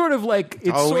group? It's sort of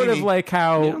like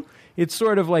how. It's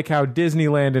sort of like how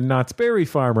Disneyland and Knott's Berry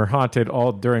Farm are haunted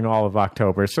during all of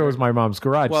October. So is my mom's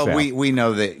garage Well, sale. we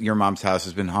know that your mom's house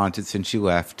has been haunted since she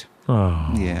left.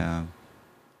 Oh. Yeah.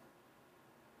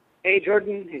 Hey,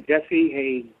 Jordan. Hey, Jesse.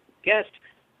 Hey, guest.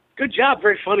 Good job.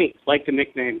 Very funny. Like the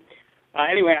nickname.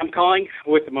 Anyway, I'm calling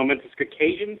with a momentous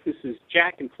occasion. This is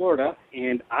Jack in Florida,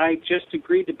 and I just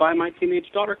agreed to buy my teenage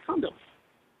daughter condoms.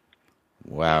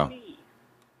 Wow. All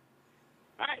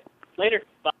right. Later.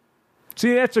 Bye.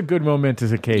 See, that's a good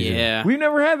momentous occasion. Yeah. We've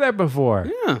never had that before.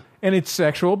 Yeah. And it's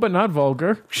sexual, but not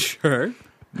vulgar. Sure.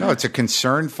 No, it's a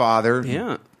concerned father.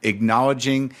 Yeah.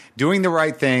 Acknowledging, doing the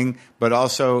right thing, but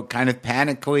also kind of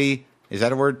panically, is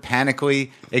that a word? Panically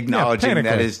acknowledging that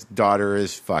panically. his daughter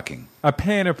is fucking. A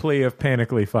panoply of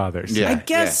panically fathers. Yeah. I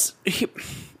guess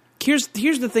here's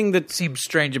the thing that seems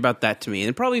strange about that to me,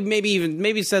 and probably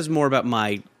maybe says more about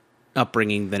my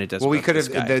upbringing than it does. Well, we about could this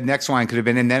have, guy. the next line could have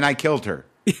been, "And then I killed her."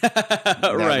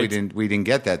 Right. We didn't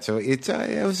get that. So it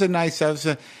was a nice,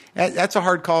 that's a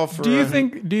hard call for. Do you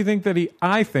think that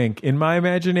I think in my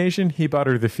imagination he bought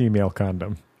her the female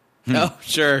condom? Oh,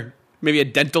 sure. Maybe a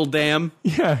dental dam.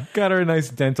 Yeah, got her a nice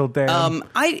dental dam.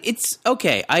 It's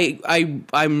okay.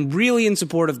 I'm really in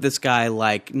support of this guy,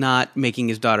 like not making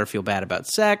his daughter feel bad about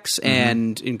sex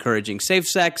and encouraging safe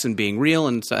sex and being real,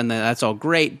 and that's all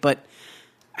great. But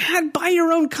buy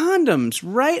your own condoms,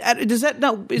 right? Does that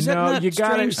not? Is that not you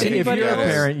gotta, strange to if anybody you're a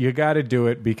else? parent, you got to do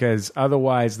it because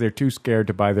otherwise they're too scared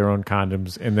to buy their own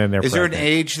condoms, and then they're. Is there an pregnant.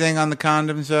 age thing on the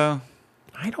condoms though?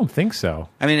 I don't think so.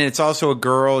 I mean, it's also a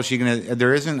girl. Is she gonna?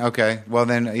 There isn't. Okay. Well,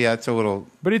 then, yeah, it's a little.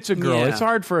 But it's a girl. Yeah. It's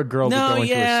hard for a girl No, to go into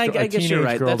yeah, a store. I A guess teenage you're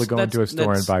right. girl to go into a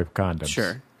store and That's- buy condoms.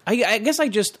 Sure. I guess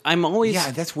I'm always.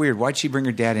 Yeah, that's weird. Why'd she bring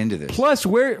her dad into this? Plus,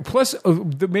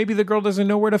 maybe the girl doesn't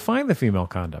know where to find the female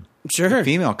condom. Sure.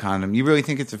 Female condom. You really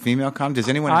think it's a female condom? Does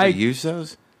anyone ever use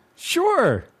those?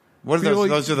 Sure. What are those?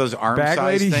 Those are those arm bag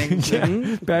size ladies, things.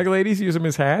 yeah. Bag ladies use them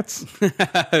as hats.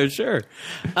 Sure.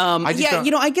 I just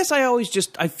don't- I guess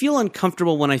I feel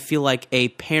uncomfortable when I feel like a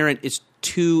parent is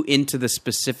too into the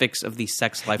specifics of the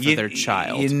sex life of their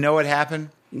child. You know what happened?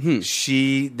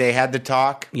 They had the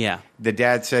talk. Yeah. The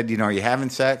dad said, "Are you having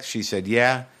sex?" She said,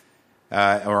 "Yeah,"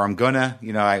 or "I'm gonna."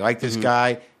 I like this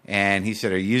guy, and he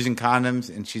said, "Are you using condoms?"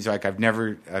 And she's like, "I've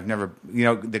never."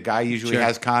 The guy usually Sure.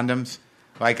 has condoms.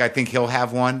 Like, I think he'll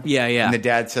have one. Yeah. And the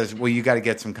dad says, "Well, you got to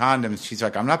get some condoms." She's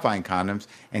like, "I'm not buying condoms,"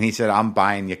 and he said, "I'm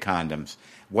buying you condoms."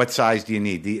 What size do you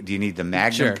need? Do you need the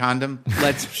Magnum Sure. condom?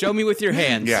 Let's show me with your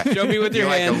hands. Yeah. Show me with your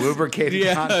You hands. like a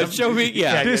lubricated condom? Show me.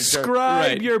 Yeah. Describe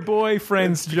Right. your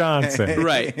boyfriend's Johnson.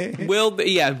 Right.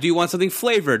 Do you want something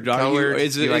flavored? Colored?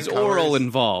 Is Do you like oral colors?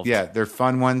 involved? Yeah, they're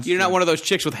fun ones. You're not one of those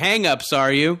chicks with hang-ups,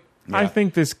 are you? I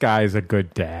think this guy's a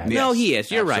good dad. No, he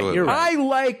is. You're right. absolutely. You're right. I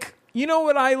like, you know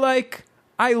what I like?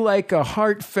 I like a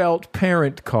heartfelt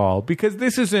parent call because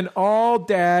this is an all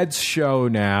dads show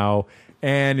now.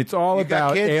 and it's all You got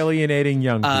about kids? alienating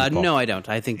young people. No, I don't.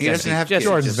 I think He doesn't have kids.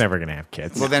 Jordan's never going to have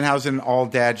kids. Well, then how's an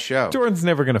all-dad show? Jordan's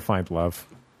never going to find love.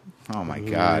 Oh, my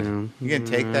God. You going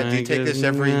to take that? Do you take this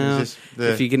every... No. Is this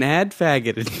the... If you can add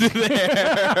faggot into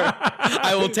there,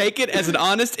 I will take it as an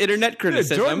honest internet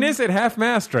criticism. Jordan is at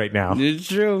half-mast right now. It's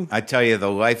true. I tell you,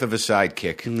 the life of a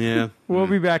sidekick. Yeah. We'll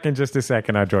be back in just a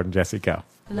second on Jordan Jesse Go.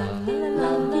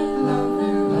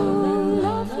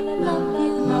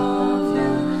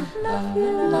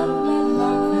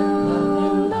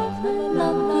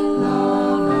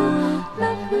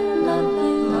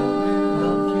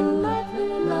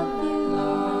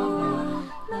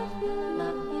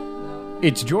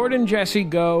 It's Jordan Jesse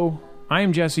Go. I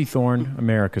am Jesse Thorne,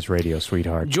 America's radio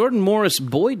sweetheart. Jordan Morris,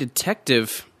 boy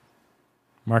detective.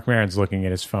 Marc Maron's looking at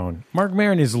his phone. Marc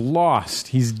Maron is lost.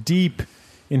 He's deep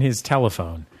in his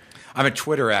telephone. I'm a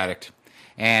Twitter addict,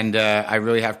 and I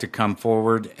really have to come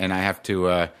forward, and I have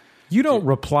to... You don't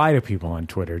reply to people on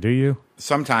Twitter, do you?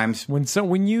 sometimes.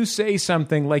 When you say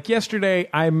something, like yesterday,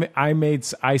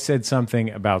 I said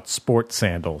something about sports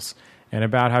sandals, and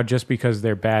about how just because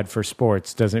they're bad for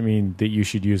sports doesn't mean that you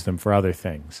should use them for other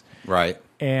things. Right.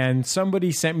 And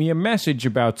somebody sent me a message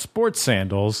about sports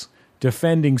sandals,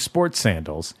 defending sports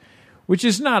sandals, which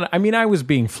is not, I mean, I was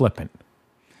being flippant.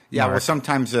 Yeah, Mark. well,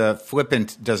 sometimes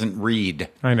flippant doesn't read.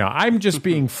 I know. I'm just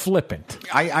being flippant.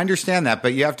 I understand that,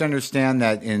 but you have to understand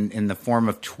that in the form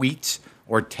of tweets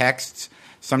or texts,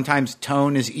 sometimes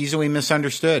tone is easily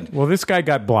misunderstood. Well, this guy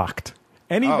got blocked.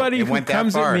 Anybody it who went that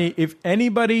comes at far. me,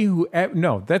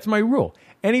 no, that's my rule.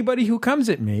 Anybody who comes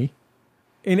at me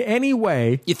in any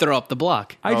way, You throw up the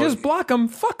block. I just block them.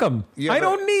 Fuck them. I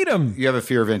don't need them. You have a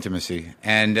fear of intimacy,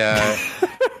 and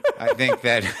I think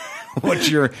that what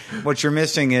you're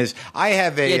missing is I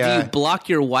have a. Yeah, do you block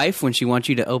your wife when she wants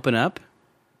you to open up?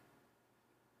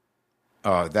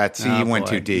 Oh, he went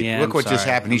boy. too deep. Yeah, Look I'm what just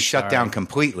sorry. happened. He I'm shut sorry. down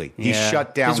completely. He Yeah.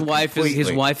 shut down His wife completely.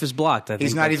 is blocked. I think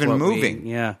He's not that's even what moving.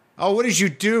 Yeah. Oh, what did you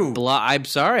do? I'm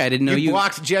sorry. I didn't know you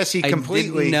blocked Jesse I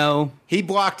completely. didn't know. He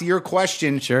blocked your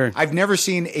question. Sure. I've never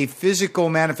seen a physical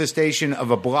manifestation of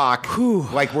a block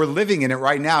like we're living in it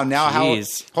right now. Now,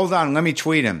 Jeez. Hold on. Let me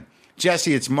tweet him.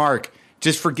 Jesse, it's Mark.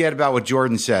 Just forget about what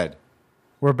Jordan said.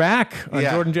 We're back on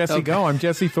Yeah. Jordan Jesse Go. I'm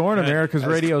Jesse Thorne, America's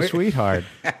radio sweetheart.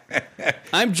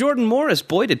 I'm Jordan Morris,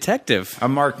 boy detective.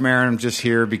 I'm Marc Maron. I'm just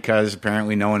here because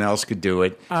apparently no one else could do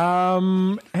it.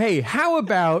 Hey, how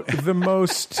about the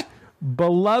most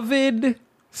beloved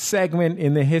segment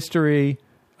in the history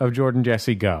of Jordan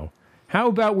Jesse Go? How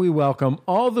about we welcome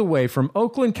all the way from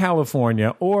Oakland,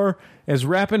 California, or as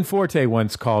Rappin' Forte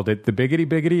once called it, the biggity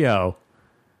biggity O,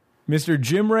 Mr.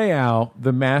 Jim Real,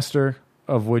 the master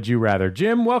of Would You Rather.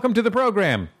 Jim, welcome to the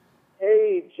program.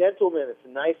 Hey, gentlemen,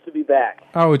 it's nice to be back.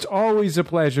 Oh, it's always a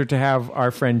pleasure to have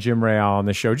our friend Jim Real on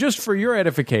the show. Just for your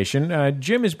edification,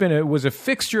 Jim was a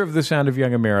fixture of the Sound of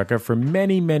Young America for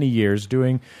many, many years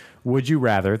doing Would You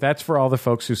Rather. That's for all the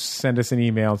folks who send us an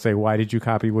email and say, why did you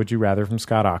copy Would You Rather from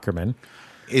Scott Aukerman?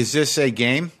 Is this a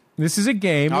game? This is a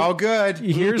game. Oh, good.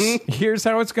 Here's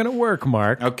how it's going to work,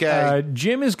 Mark. Okay.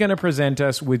 Jim is going to present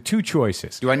us with two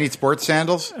choices. Do I need sports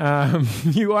sandals?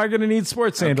 You are going to need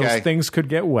sports sandals. Okay. Things could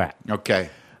get wet. Okay.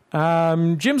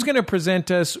 Jim's going to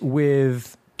present us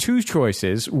with two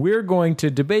choices. We're going to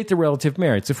debate the relative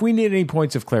merits. If we need any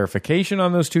points of clarification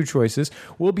on those two choices,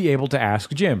 we'll be able to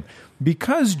ask Jim.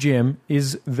 Because Jim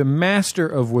is the master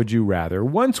of Would You Rather,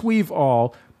 once we've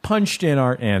all punched in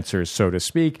our answers, so to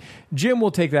speak, Jim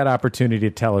will take that opportunity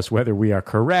to tell us whether we are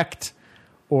correct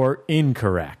or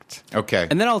incorrect. Okay.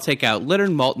 And then I'll take out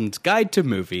Leonard Maltin's Guide to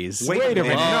Movies. Wait a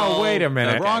minute. No, wait a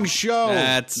minute. Wrong show.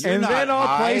 That's- You're And not then I'll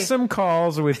high. play some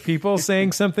calls with people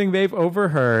saying something they've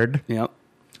overheard. Yep.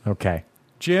 Okay.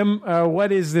 Jim,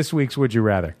 what is this week's Would You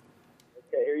Rather?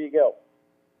 Okay, here you go.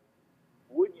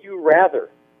 Would you rather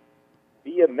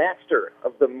be a master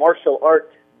of the martial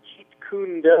art Jeet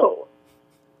Kune Do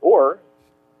or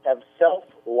have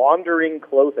self-laundering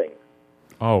clothing?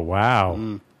 Oh,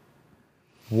 wow.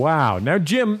 Wow. Now,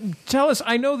 Jim, tell us,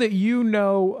 I know that you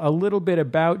know a little bit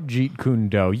about Jeet Kune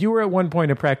Do. You were at one point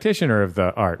a practitioner of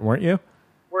the art, weren't you?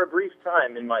 For a brief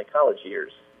time in my college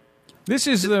years. This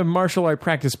is the martial art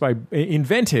practice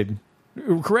invented,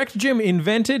 correct, Jim?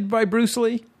 Invented by Bruce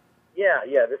Lee? Yeah.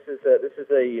 This is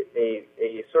a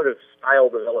sort of style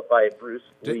developed by Bruce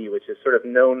Lee, which is sort of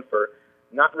known for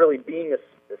not really being a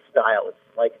style. It's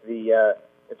like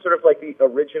it's sort of like the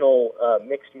original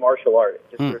mixed martial art.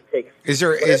 It just sort of takes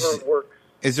whatever works.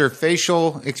 Is there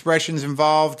facial expressions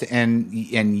involved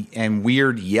and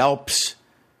weird yelps?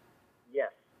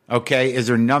 Yes, Okay. Is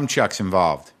there nunchucks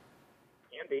involved?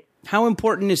 can be How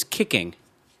important is kicking?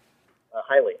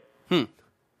 highly.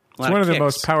 It's one of the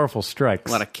most powerful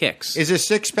strikes. A lot of kicks. Is a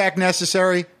six-pack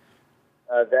necessary?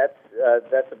 That's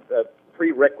a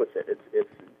prerequisite.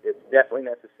 It's definitely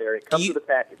necessary. It comes with a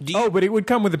package. But it would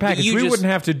come with a package. We wouldn't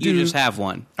have to do. You just have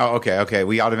one. Oh, okay.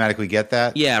 We automatically get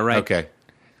that? Yeah, right. Okay.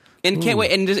 And can't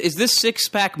wait. And is this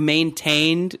six-pack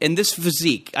maintained? And this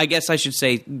physique, I guess I should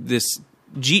say this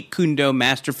Jeet Kune Do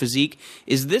master physique,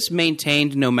 is this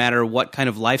maintained no matter what kind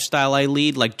of lifestyle I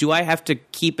lead? Like, do I have to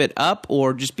keep it up,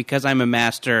 or just because I'm a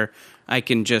master, I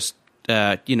can just,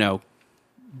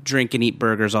 drink and eat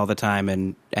burgers all the time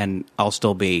and I'll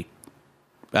still be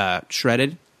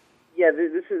shredded? Yeah,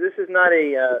 this is not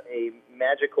a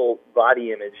magical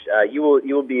body image. You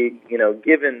will be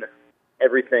given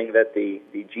everything that the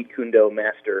Jeet Kune Do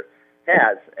master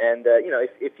has, and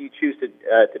if you choose to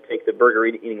take the burger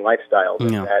eating lifestyle,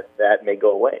 then that may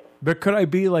go away. But could I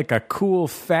be like a cool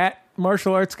fat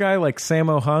martial arts guy like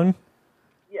Sammo Hung?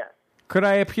 Yeah. Could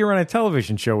I appear on a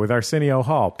television show with Arsenio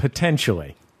Hall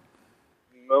potentially?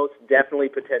 Most definitely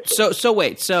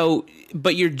potentially.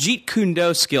 But your Jeet Kune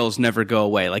Do skills never go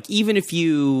away. Even if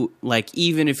you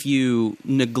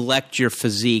neglect your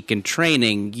physique and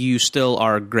training, you still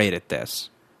are great at this.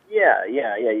 Yeah.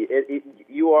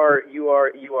 You are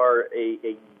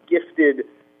a gifted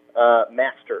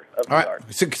master of the art.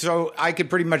 So I could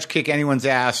pretty much kick anyone's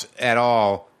ass at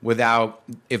all without,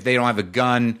 if they don't have a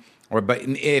gun, but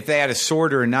if they had a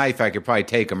sword or a knife, I could probably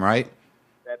take them, right?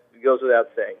 That goes without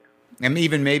saying. And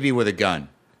even maybe with a gun.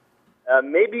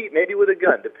 Maybe with a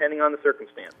gun, depending on the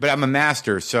circumstance. But I'm a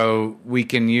master, so we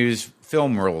can use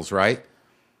film rules, right?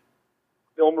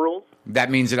 Film rules? That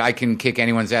means that I can kick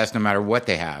anyone's ass no matter what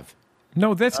they have.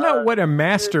 No, that's not what a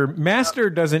master... Master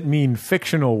doesn't mean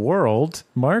fictional world,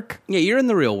 Mark. Yeah, you're in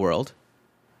the real world.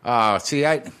 How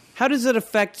does it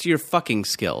affect your fucking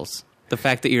skills? The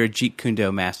fact that you're a Jeet Kune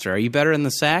Do master. Are you better in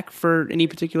the sack for any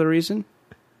particular reason?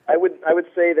 I would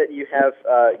say that you have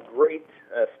great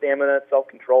stamina,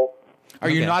 self-control. Are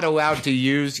you not allowed to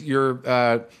use your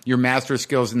master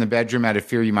skills in the bedroom out of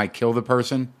fear you might kill the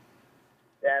person?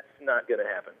 That's not going to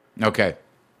happen. Okay.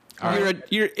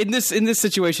 You're in this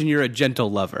situation. You're a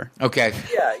gentle lover. Okay.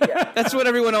 Yeah. That's what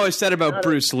everyone always said about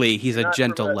Bruce Lee. He's a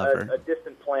gentle lover. A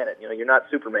distant planet. You're not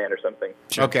Superman or something.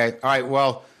 Sure. Okay. All right.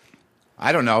 Well,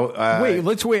 I don't know.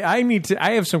 Let's wait.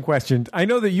 I have some questions. I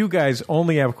know that you guys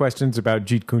only have questions about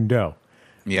Jeet Kune Do.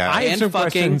 Yeah. I have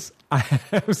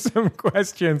some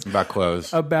questions about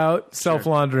clothes. About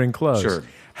self-laundering clothes. Sure.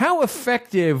 How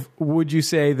effective would you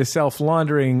say the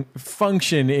self-laundering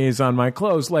function is on my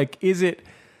clothes? Is it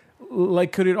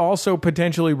could it also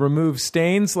potentially remove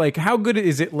stains? How good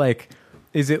is it?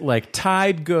 Is it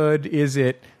Tide good? Is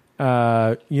it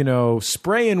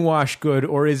spray and wash good,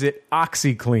 or is it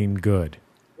OxyClean good?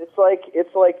 It's like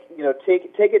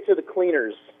take it to the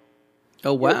cleaners.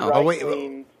 Oh wow! Oh wait,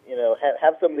 clean,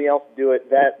 have somebody else do it.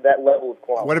 That level of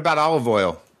quality. What about olive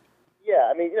oil? Yeah,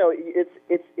 I mean,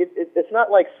 it's not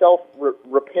like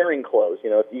self-repairing clothes.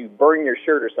 If you burn your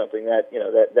shirt or something, that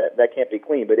can't be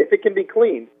clean. But if it can be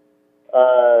cleaned,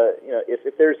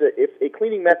 if a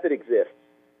cleaning method exists,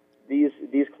 these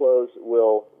clothes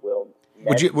will.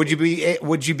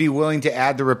 Would you be willing to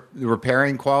add the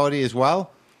repairing quality as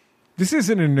well? This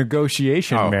isn't a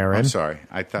negotiation, Maron. I'm sorry.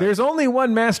 I thought there's only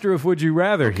one master of Would You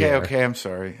Rather here. Okay, I'm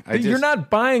sorry. You're not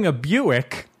buying a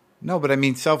Buick. No, but I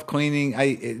mean self-cleaning.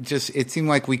 It seemed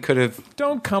like we could have.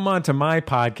 Don't come onto my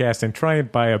podcast and try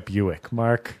and buy a Buick,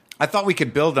 Mark. I thought we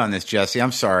could build on this, Jesse.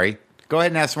 I'm sorry. Go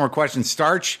ahead and ask some more questions.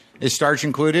 Starch, is starch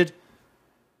included?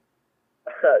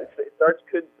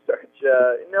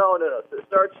 No.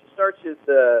 Starch is.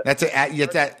 That's an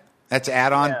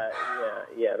add-on.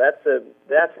 Yeah. That's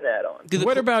an add-on.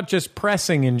 What about just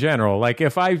pressing in general?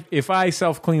 If I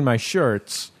self-clean my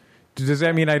shirts, does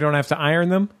that mean I don't have to iron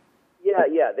them?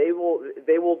 Yeah. They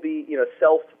will be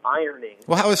self-ironing.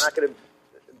 Well,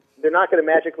 they're not going to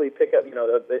magically pick up.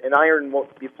 An iron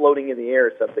won't be floating in the air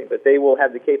or something, but they will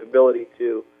have the capability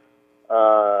to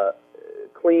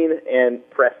clean and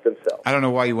press themselves. I don't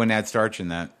know why you wouldn't add starch in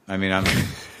that. I mean, I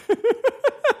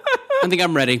think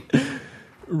I'm ready.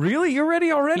 Really? You're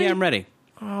ready already? Yeah, I'm ready.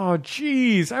 Oh,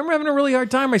 geez. I'm having a really hard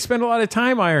time. I spend a lot of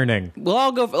time ironing. Well,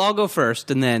 I'll go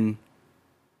first, and then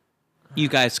you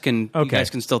guys can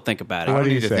still think about it. I don't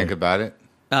need to think about it.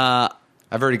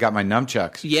 I've already got my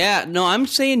nunchucks. Yeah, no, I'm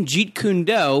saying Jeet Kune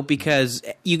Do because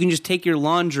you can just take your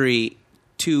laundry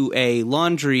to a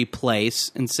laundry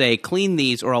place and say, clean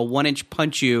these or I'll 1-inch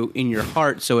punch you in your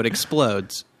heart so it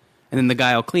explodes. And then the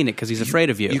guy will clean it because he's afraid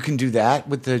of you. You can do that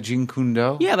with the Jeet Kune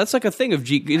Do? Yeah, that's like a thing of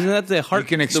Jeet. Isn't that the heart? You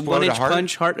can explode the 1-inch a heart?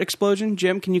 punch heart explosion?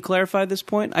 Jim, can you clarify this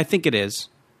point? I think it is.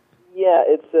 Yeah,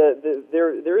 it's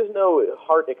there is no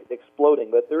heart exploding,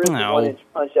 but there is a 1-inch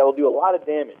punch that will do a lot of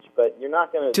damage. But you're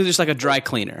not going to. So just like a dry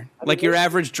cleaner, like your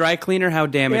average dry cleaner, how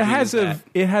damaging is that?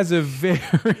 It has a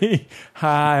very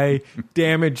high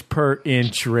damage per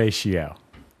inch ratio.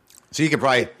 So you could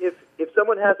probably. If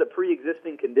someone has a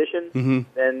pre-existing condition,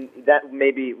 then that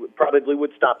probably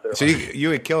would stop their. So you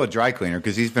would kill a dry cleaner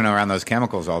because he's been around those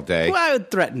chemicals all day. Well, I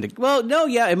would threaten to. Well, no,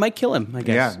 yeah, it might kill him, I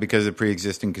guess. Yeah, because of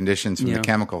pre-existing conditions from the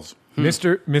chemicals.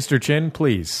 Mr. Chin,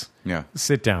 please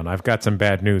sit down. I've got some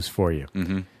bad news for you.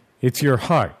 It's your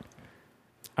heart.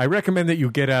 I recommend that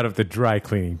you get out of the dry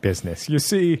cleaning business. You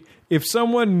see, if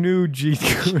someone knew Jeet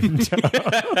Kune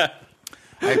Do...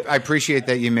 I appreciate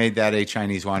that you made that a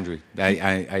Chinese laundry. I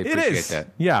appreciate that.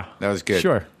 Yeah. That was good.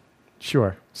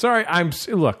 Sure. Sorry,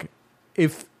 look,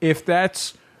 if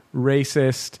that's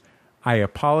racist, I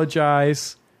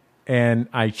apologize, and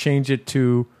I change it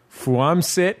to Fuam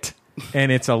Sit,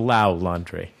 and it's a Lao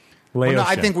laundry. Well, no,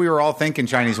 I think we were all thinking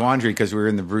Chinese laundry because we were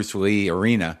in the Bruce Lee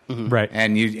arena. Right.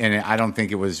 And I don't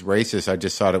think it was racist. I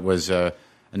just thought it was...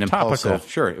 an impulsive. Topical.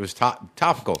 Sure, it was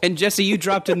topical. And Jesse, you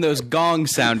dropped in those gong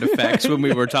sound effects when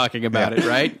we were talking about it,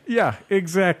 right? Yeah,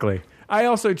 exactly. I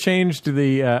also changed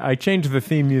the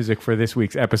theme music for this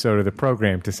week's episode of the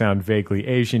program to sound vaguely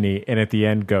Asian-y, and at the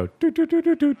end go do do do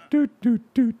do do do do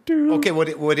do do. Okay,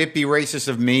 would it be racist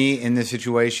of me in this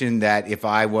situation that if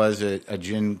I was a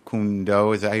Jeet Kune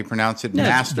Do, is that how you pronounce it,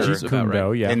 master Jeet Kune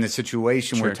Do, yeah. in the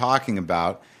situation we're talking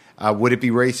about? Would it be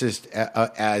racist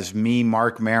as me,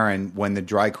 Marc Maron, when the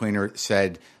dry cleaner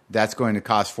said that's going to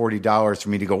cost $40 for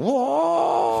me to go,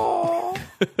 whoa?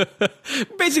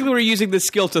 Basically, we're using this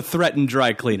skill to threaten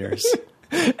dry cleaners.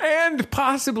 And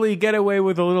possibly get away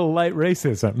with a little light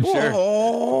racism.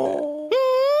 Sure.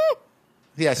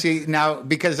 Yeah, see, now,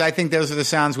 because I think those are the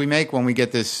sounds we make when we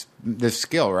get this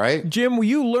skill, right? Jim,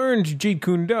 you learned Jeet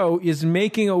Kune Do. Is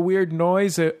making a weird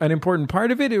noise an important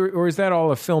part of it, or is that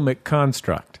all a filmic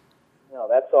construct? No,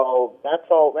 that's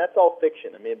all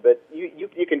fiction. I mean, but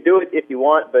you can do it if you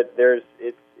want, but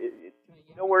it's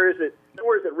nowhere is it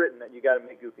written that you got to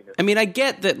make goofiness. I mean, I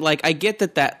get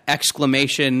that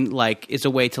exclamation is a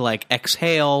way to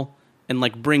exhale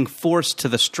and bring force to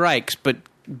the strikes, but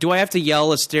do I have to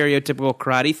yell a stereotypical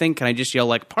karate thing? Can I just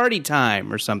yell party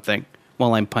time or something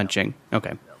while I'm punching?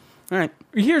 Okay. All right.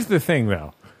 Here's the thing,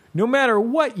 though. No matter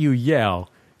what you yell,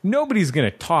 nobody's going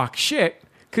to talk shit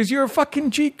because you're a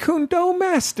fucking Jeet Kune Do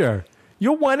master.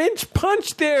 You'll 1-inch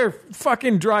punch their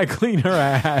fucking dry cleaner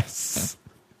ass.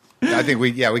 I think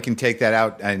we can take that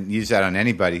out and use that on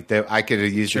anybody. I could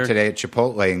have used it today at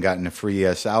Chipotle and gotten a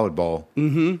free salad bowl.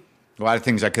 Mm-hmm. A lot of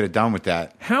things I could have done with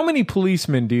that. How many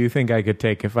policemen do you think I could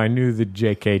take if I knew the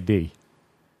JKD?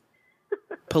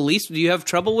 Police? Do you have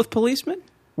trouble with policemen?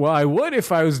 Well, I would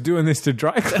if I was doing this to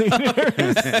dry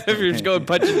cleaners. If you're just going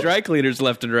punching dry cleaners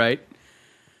left and right.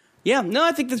 Yeah, no,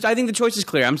 I think the choice is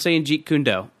clear. I'm saying Jeet Kune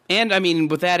Do. And, I mean,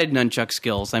 with added nunchuck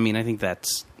skills, I mean, I think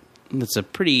that's a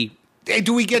pretty... Hey,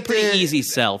 do we get pretty easy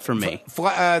sell for me?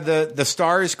 The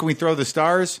stars? Can we throw the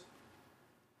stars?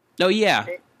 Oh, yeah.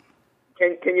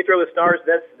 Can you throw the stars?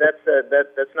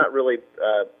 That's not really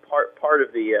part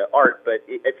of the art. But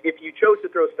if you chose to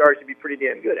throw stars, you'd be pretty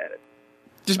damn good at it.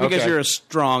 Just because you're a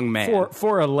strong man.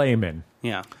 For a layman.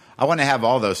 Yeah. I want to have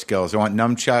all those skills. I want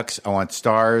nunchucks. I want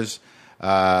stars.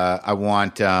 I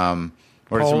want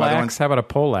what are some other ones? How about a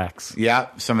poleaxe? Yeah,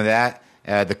 some of that.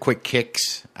 The quick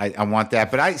kicks. I want that.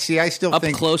 But I still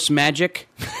think up close magic.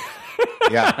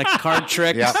 Yeah, like card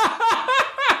tricks.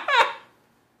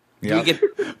 Yeah.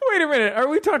 Wait a minute. Are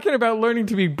we talking about learning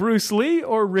to be Bruce Lee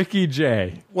or Ricky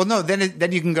Jay? Well, no.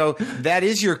 Then you can go. That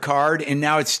is your card, and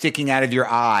now it's sticking out of your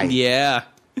eye. Yeah,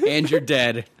 and you're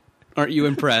dead. Aren't you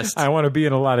impressed? I want to be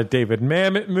in a lot of David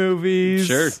Mamet movies.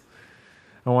 Sure.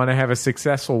 I want to have a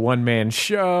successful one-man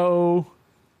show.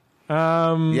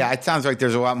 Yeah, it sounds like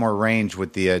there's a lot more range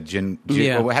with the how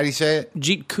do you say it?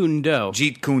 Jeet Kune Do.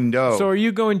 Jeet Kune Do. So are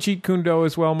you going Jeet Kune Do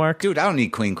as well, Mark? Dude, I don't need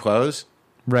clean clothes.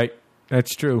 Right.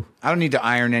 That's true. I don't need to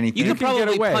iron anything. You can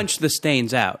probably punch the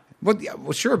stains out.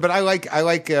 Well, sure, but I like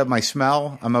my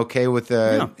smell. I'm okay with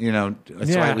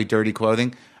slightly dirty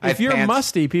clothing. If you're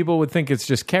musty, people would think it's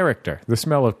just character, the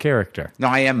smell of character. No,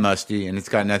 I am musty, and it's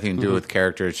got nothing to do with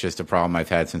character. It's just a problem I've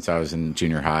had since I was in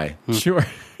junior high. Sure.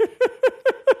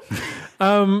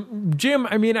 Jim,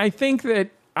 I mean, I think that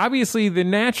obviously the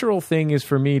natural thing is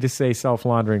for me to say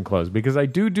self-laundering clothes because I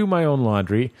do my own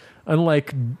laundry,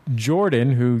 unlike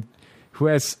Jordan, who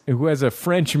who has a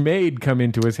French maid come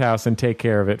into his house and take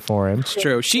care of it for him. It's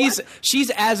true. She's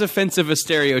as offensive a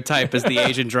stereotype as the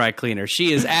Asian dry cleaner.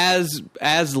 She is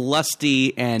as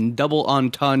lusty and double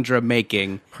entendre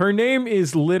making. Her name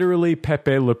is literally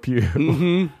Pepe Le Pew.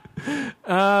 Mm-hmm.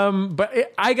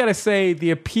 But I gotta say,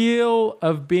 the appeal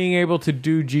of being able to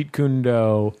do Jeet Kune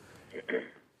Do.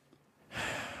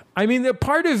 I mean, the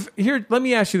part of here. Let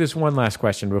me ask you this one last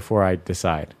question before I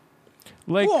decide.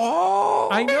 Like,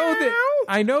 I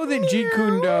know that Jeet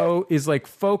Kune Do is like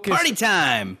focused. Party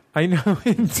time. I know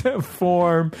it's a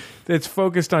form that's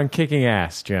focused on kicking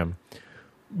ass, Jim.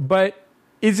 But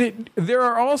there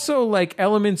are also like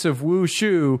elements of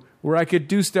wushu where I could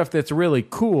do stuff that's really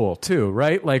cool too,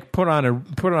 right? Like put on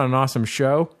an awesome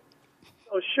show.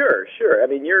 Oh, sure. I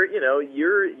mean,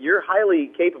 you're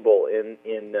highly capable in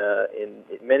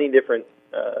many different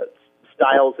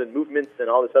styles and movements and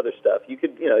all this other stuff. You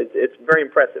could, it's very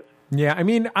impressive. Yeah, I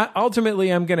mean, ultimately,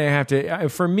 I'm going to have to.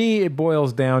 For me, it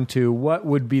boils down to what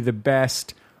would be the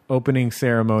best opening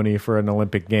ceremony for an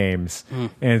Olympic Games,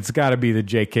 and it's got to be the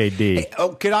JKD. Hey,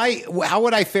 how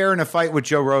would I fare in a fight with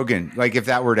Joe Rogan? Like if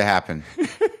that were to happen.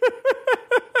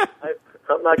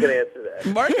 I'm not going to answer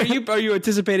that. Mark, are you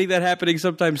anticipating that happening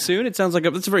sometime soon? It sounds like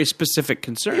that's a very specific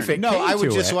concern. No, I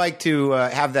would just like to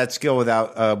have that skill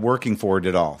without working for it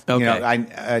at all.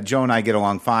 Okay. Joe and I get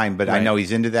along fine, but right. I know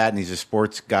he's into that, and he's a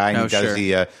sports guy, and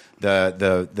he does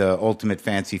the ultimate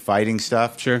fancy fighting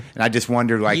stuff. Sure. And I just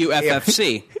wondered, like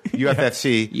UFFC,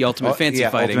 the ultimate fancy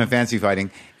fighting. Ultimate fancy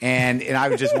fighting. And I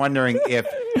was just wondering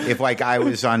if like I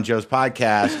was on Joe's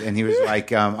podcast and he was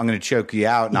like, I'm going to choke you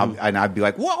out, and I'd be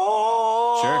like,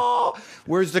 whoa, sure.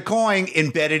 Where's the coin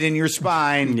embedded in your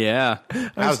spine? Yeah.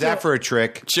 How's that for a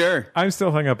trick? Sure. I'm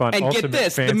still hung up on and ultimate get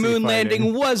this: fancy the moon fighting.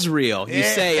 landing was real. You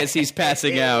say as he's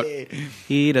passing out.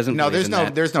 He doesn't. No, believe in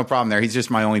that. there's no problem there. He's just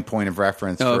my only point of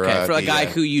reference. For a guy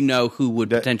who would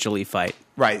potentially fight.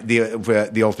 Right,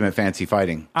 the ultimate fancy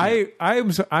fighting.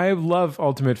 I love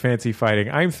ultimate fancy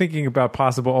fighting. I'm thinking about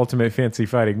possible ultimate fancy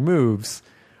fighting moves.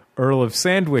 Earl of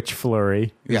Sandwich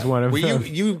Flurry is one of them.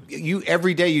 You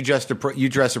every day you dress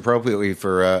appropriately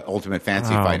for ultimate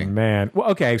fancy fighting. Oh man.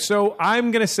 Well, okay. So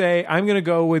I'm gonna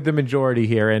go with the majority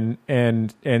here and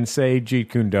say Jeet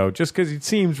Kune Do just because it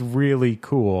seems really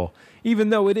cool, even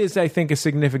though it is, I think, a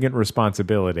significant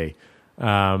responsibility.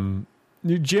 Jim,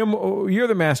 you're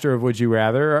the master of Would You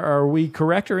Rather. Are we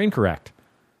correct or incorrect?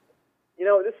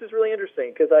 This is really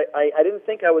interesting because I didn't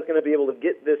think I was going to be able to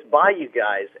get this by you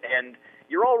guys, and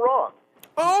you're all wrong.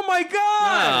 Oh, my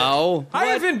God! No. I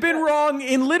haven't been wrong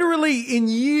in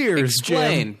years,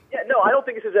 Explain. Jim. Yeah, no, I don't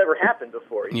think this has ever happened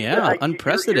before. Yeah,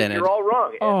 unprecedented. You're all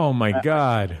wrong. Oh, my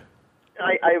God.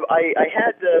 I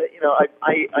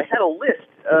had a list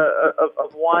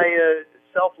of why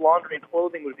self-laundering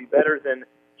clothing would be better than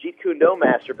Jeet Kune Do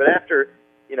master, but after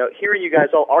hearing you guys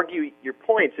all argue your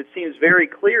points, it seems very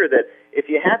clear that if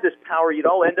you had this power, you'd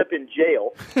all end up in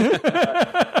jail.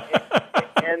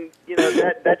 And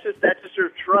that just sort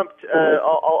of trumped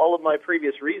all of my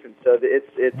previous reasons. So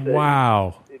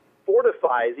wow, it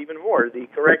fortifies even more the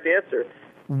correct answer.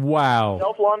 Wow,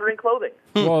 self-laundering clothing.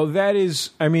 Well, that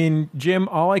is, I mean, Jim,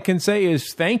 all I can say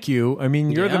is thank you. I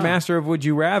mean, you're the master of Would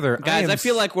You Rather. Guys, I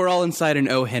feel like we're all inside an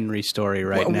O. Henry story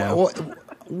right now.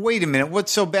 Wait a minute.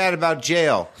 What's so bad about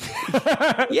jail?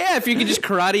 Yeah, if you could just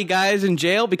karate guys in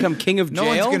jail, become king of jail. No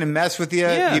one's going to mess with you.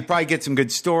 Yeah. You probably get some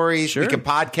good stories. Sure. You can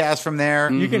podcast from there.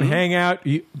 You can hang out.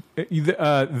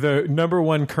 The number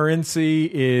one currency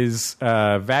is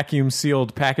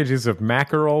vacuum-sealed packages of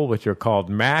mackerel, which are called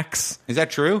Macs. Is that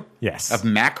true? Yes. Of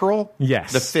mackerel?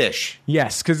 Yes. The fish?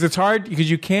 Yes, because it's hard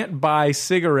because you can't buy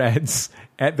cigarettes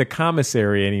at the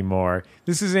commissary anymore.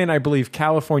 This is in, I believe,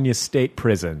 California state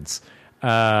prisons.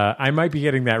 I might be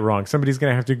getting that wrong. Somebody's going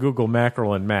to have to Google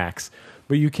mackerel and Max.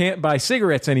 But you can't buy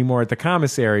cigarettes anymore at the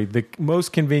commissary. The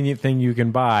most convenient thing you can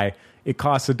buy, it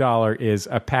costs $1, is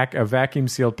a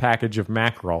vacuum-sealed package of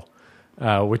mackerel,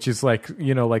 which is like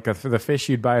the fish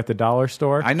you'd buy at the dollar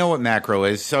store. I know what mackerel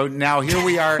is. So now here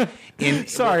we are in...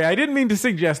 Sorry, I didn't mean to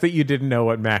suggest that you didn't know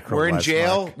what mackerel was. We're in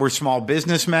jail. Mark. We're small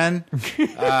businessmen.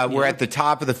 We're at the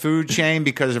top of the food chain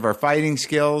because of our fighting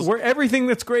skills. We're everything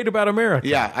that's great about America.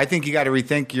 Yeah, I think you got to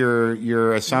rethink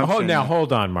your assumption. Now,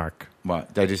 hold on, Mark.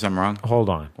 What? Did I do something wrong? Hold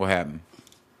on. What happened?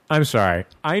 I'm sorry.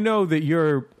 I know that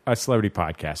you're a celebrity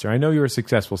podcaster. I know you're a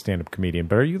successful stand-up comedian,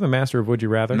 but are you the master of Would You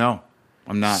Rather? No,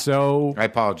 I'm not. So I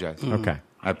apologize. Okay.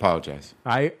 I apologize.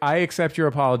 I accept your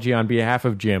apology on behalf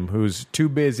of Jim, who's too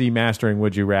busy mastering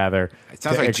Would You Rather. It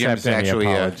sounds to like Jim's accept any actually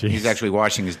apologies. he's actually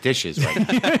washing his dishes right now.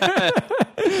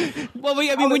 Well, I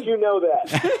How mean, did you know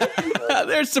that?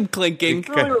 there's some clinking, It's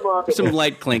really remarkable. some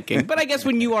light clinking. But I guess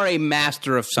when you are a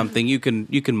master of something, you can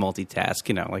multitask.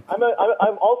 You know, like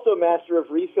I'm also master of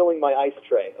refilling my ice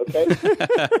tray.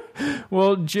 Okay.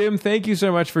 Well, Jim, thank you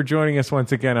so much for joining us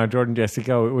once again on Jordan Jesse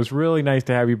Go. It was really nice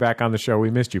to have you back on the show. We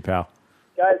missed you, pal.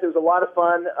 Guys, it was a lot of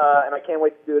fun, and I can't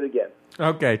wait to do it again.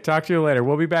 Okay, talk to you later.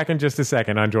 We'll be back in just a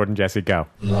second on Jordan Jesse Go.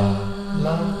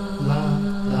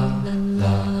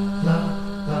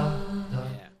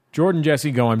 Jordan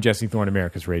Jesse Go. I'm Jesse Thorne,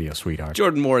 America's radio sweetheart.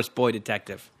 Jordan Morris, boy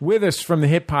detective. With us from the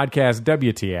hit podcast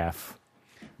WTF,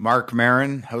 Marc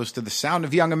Maron, host of The Sound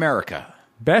of Young America.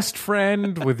 best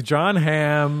friend with John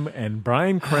Hamm and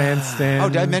Bryan Cranston. Oh,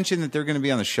 did I mention that they're going to be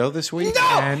on the show this week? No,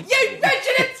 And- you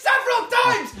mentioned it several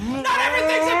times. Not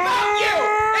everything's about you.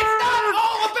 It's not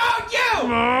all about you.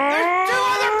 There's two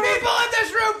other people in this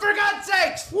room, for God's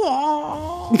sakes.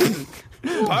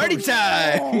 Party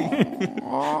time.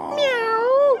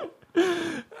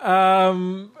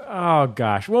 Oh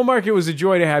gosh. Well, Mark, it was a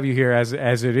joy to have you here, as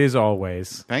it is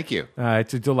always. Thank you.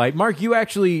 It's a delight. Mark, you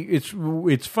actually,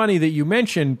 it's funny that you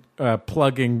mentioned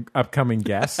plugging upcoming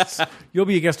guests. You'll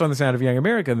be a guest on The Sound of Young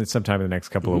America sometime in the next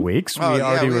couple of weeks. Oh, we yeah,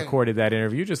 already recorded that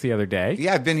interview just the other day.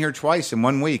 Yeah, I've been here twice in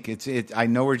 1 week. I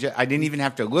know I didn't even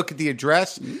have to look at the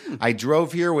address. I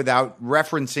drove here without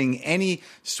referencing any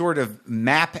sort of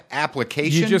map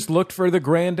application. You just looked for the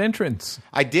grand entrance.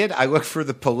 I did. I looked for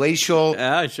the palatial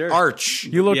Sure. arch.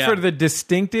 You looked Yeah. for the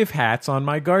distinctive hats on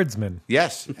my guardsmen.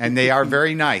 Yes, and they are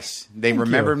very nice. They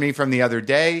remembered me from the other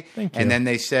day, Thank you. and then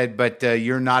they said, but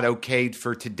you're not okayed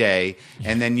for today.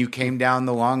 And then you came down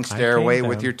the long stairway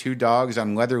with down. your two dogs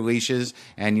on leather leashes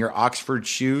and your Oxford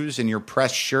shoes and your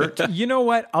pressed shirt. You know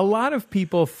what? A lot of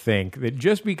people think that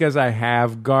just because I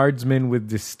have guardsmen with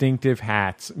distinctive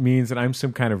hats means that I'm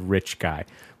some kind of rich guy.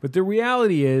 But the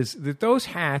reality is that those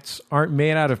hats aren't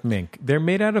made out of mink. They're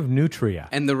made out of nutria.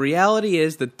 And the reality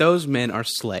is that those men are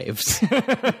slaves.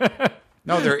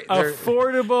 No, they're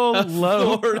Affordable,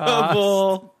 low cost.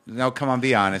 Affordable. no, come on,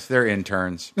 be honest. They're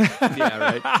interns. Yeah,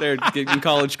 right. They're getting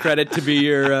college credit to be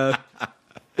your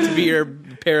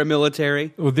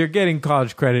paramilitary. Well, they're getting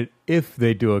college credit if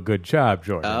they do a good job,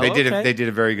 Jordan. Oh, They did okay. they did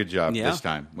a very good job Yeah. this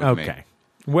time with me. Okay.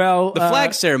 Well, The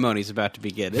flag ceremony is about to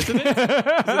begin, isn't it?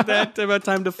 Isn't that about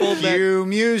time to fold that? Cue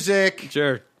music.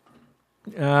 Sure.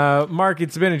 Mark,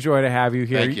 it's been a joy to have you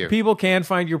here. Thank you. People can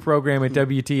find your program at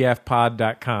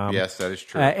WTFpod.com. Yes, that is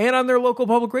true. And on their local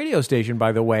public radio station,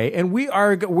 by the way. And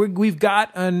we've got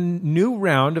a new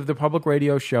round of the public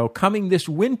radio show coming this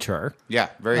winter. Yeah,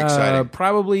 very exciting.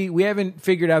 Probably, we haven't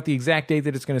figured out the exact date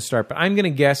that it's going to start, but I'm going to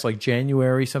guess like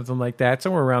January, something like that,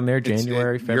 somewhere around there,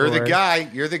 January, February.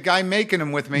 You're the guy making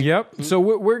them with me. Yep. So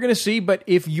we're going to see. But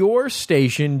if your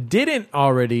station didn't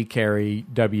already carry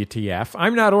WTF,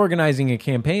 I'm not organizing a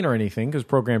campaign or anything because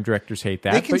program directors hate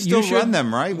that. They can but still you should, run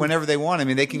them, right? Whenever they want. I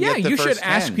mean, they can Yeah, get the you first should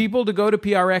ask 10. people to go to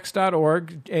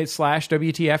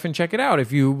prx.org/WTF and check it out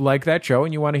if you like that show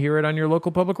and you want to hear it on your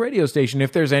local public radio station.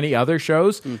 If there's any other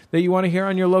shows that you want to hear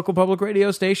on your local public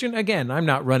radio station, again, I'm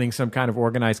not running some kind of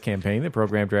organized campaign that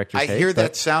program directors I hate. hear but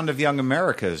that Sound of Young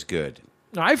America is good.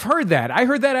 I've heard that. I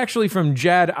heard that actually from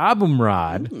Jad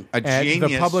Abumrad A at the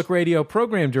genius. Public Radio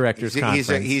Program Directors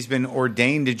Conference. He's been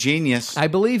ordained a genius. I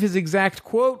believe his exact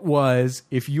quote was,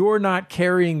 if you're not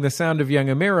carrying the Sound of Young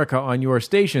America on your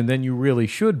station, then you really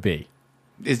should be.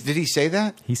 Did he say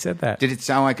that? He said that. Did it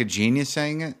sound like a genius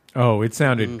saying it? Oh, it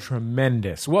sounded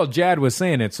tremendous. Well, Jad was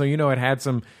saying it, so it had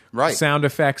some Right. sound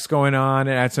effects going on.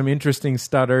 It had some interesting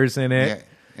stutters in it. Yeah.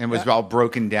 And it was all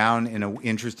broken down in an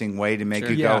interesting way to make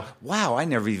you Yeah. go, wow, I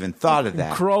never even thought of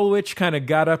that. Krolwich kind of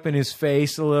got up in his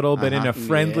face a little, but in a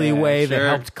friendly Yeah, way that sure.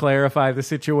 helped clarify the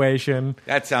situation.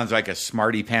 That sounds like a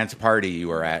smarty pants party you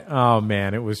were at. Oh,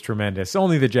 man, it was tremendous.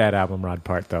 Only the Jad Abumrad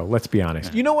part, though. Let's be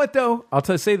honest. You know what, though? I'll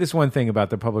say this one thing about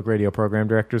the Public Radio Program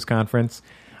Directors Conference.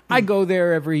 I go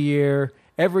there every year.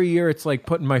 Every year, it's like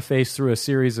putting my face through a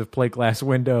series of plate glass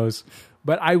windows.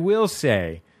 But I will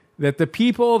say that if the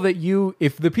people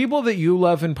that you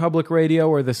love in public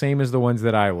radio are the same as the ones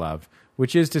that I love,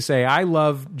 which is to say, I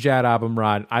love Jad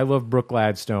Abumrad, I love Brooke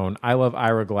Gladstone, I love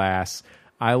Ira Glass,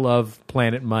 I love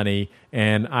Planet Money,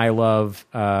 and I love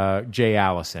Jay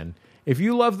Allison. If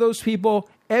you love those people,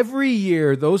 every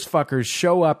year those fuckers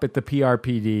show up at the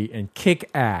PRPD and kick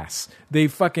ass. They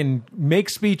fucking make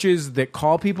speeches that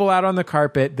call people out on the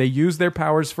carpet. They use their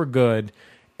powers for good.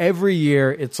 Every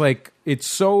year, it's like, it's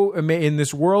so in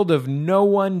this world of no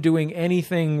one doing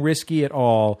anything risky at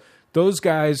all, those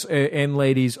guys and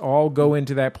ladies all go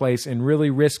into that place and really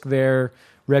risk their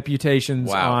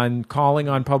reputations on calling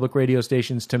on public radio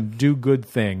stations to do good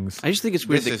things. I just think it's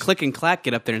weird that Click and Clack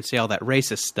get up there and say all that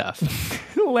racist stuff.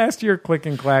 Last year, Click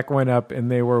and Clack went up and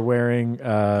they were wearing.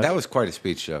 That was quite a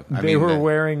speech show. They were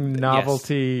wearing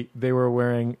novelty. Yes. They were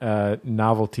wearing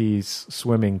novelties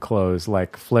swimming clothes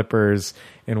like flippers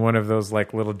and one of those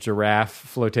like little giraffe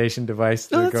flotation device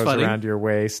that goes around your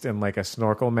waist and like a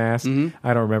snorkel mask. Mm-hmm.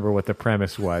 I don't remember what the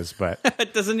premise was, but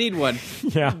it doesn't need one.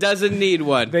 Yeah, doesn't need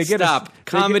one.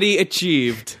 Comedy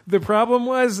achieved. The problem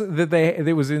was that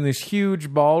it was in this huge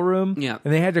ballroom. Yeah,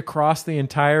 and they had to cross the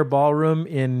entire ballroom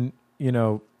in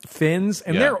Finns,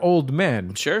 and they're old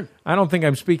men. Sure. I don't think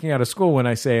I'm speaking out of school when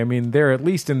I say, they're at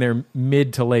least in their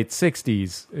mid to late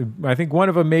 60s. I think one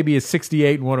of them maybe is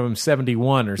 68 and one of them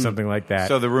 71 or something like that.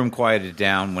 So the room quieted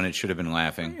down when it should have been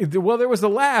laughing. Well, there was a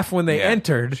laugh when they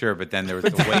entered. Sure, but then there was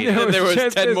the wait. There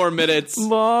was 10 more minutes.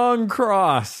 Long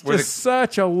cross.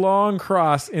 Such a long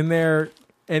cross in there,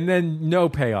 and then no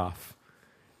payoff.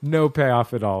 No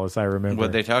payoff at all, as I remember.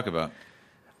 What did they talk about?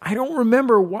 I don't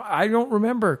remember.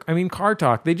 Car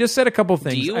talk. They just said a couple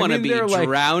things. Do you want to be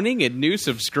drowning in new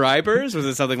subscribers? Was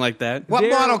it something like that? What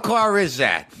model car is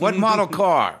that? What model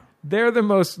car? They're the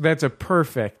most. That's a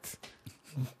perfect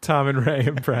Tom and Ray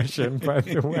impression, by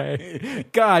the way.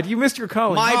 God, you missed your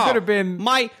calling. Could have been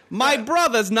my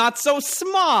brother's not so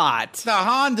smart. The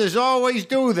Hondas always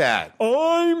do that.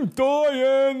 I'm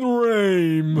Diane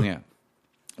Rame. Yeah.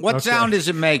 What sound is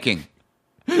it making?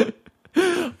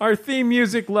 Our theme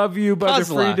music, Love You by The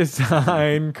Free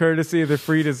Design, courtesy of The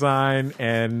Free Design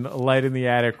and Light in the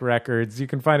Attic Records. You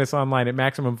can find us online at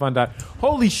MaximumFun.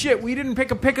 Holy shit, we didn't pick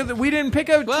a tweet of the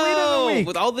week.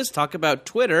 With all this talk about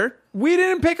Twitter. We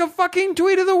didn't pick a fucking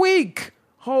tweet of the week.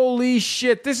 Holy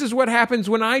shit, this is what happens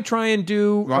when I try and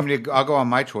do... I'll go on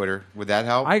my Twitter. Would that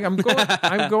help?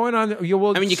 I'm going on...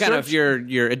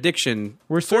 Your addiction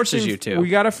forces you to. We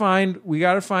gotta find the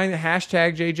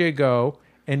hashtag JJGo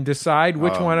and decide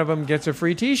which one of them gets a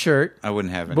free T-shirt. I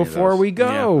wouldn't have any before of those. we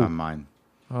go. Yeah, on mine.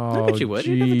 Oh, I bet you would.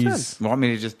 You'd have a ton. Want me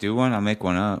to just do one? I'll make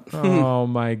one up. Oh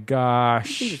my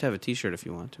gosh! You can just have a T-shirt if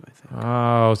you want to. I think.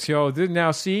 Oh, so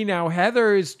now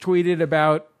Heather is tweeted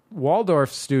about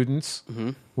Waldorf students. Mm-hmm.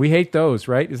 We hate those,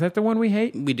 right? Is that the one we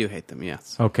hate? We do hate them.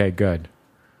 Yes. Okay, good.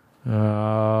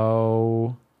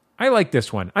 Oh. I like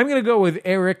this one. I'm going to go with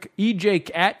Eric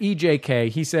at EJK.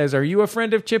 He says, "Are you a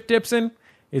friend of Chip Dipson?"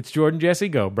 It's Jordan Jesse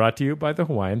Go, brought to you by the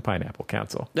Hawaiian Pineapple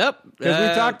Council. Yep. Because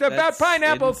we talked about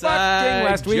pineapple fucking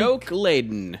last week. Joke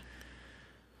laden.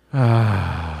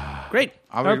 Great.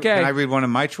 Can I read one of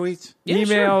my tweets? Yeah,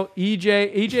 email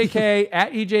EJK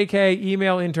at EJK,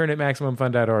 email intern at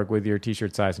MaximumFun.org with your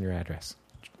T-shirt size and your address.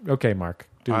 Okay, Mark,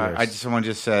 do yours. Someone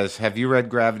just says, have you read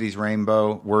Gravity's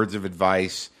Rainbow? Words of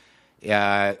advice.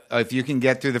 If you can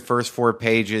get through the first 4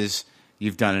 pages...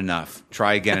 You've done enough.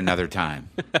 Try again another time.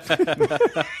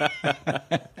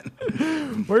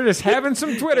 We're just having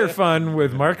some Twitter fun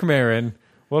with Marc Maron.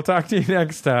 We'll talk to you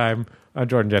next time on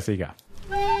Jordan Jesse Go.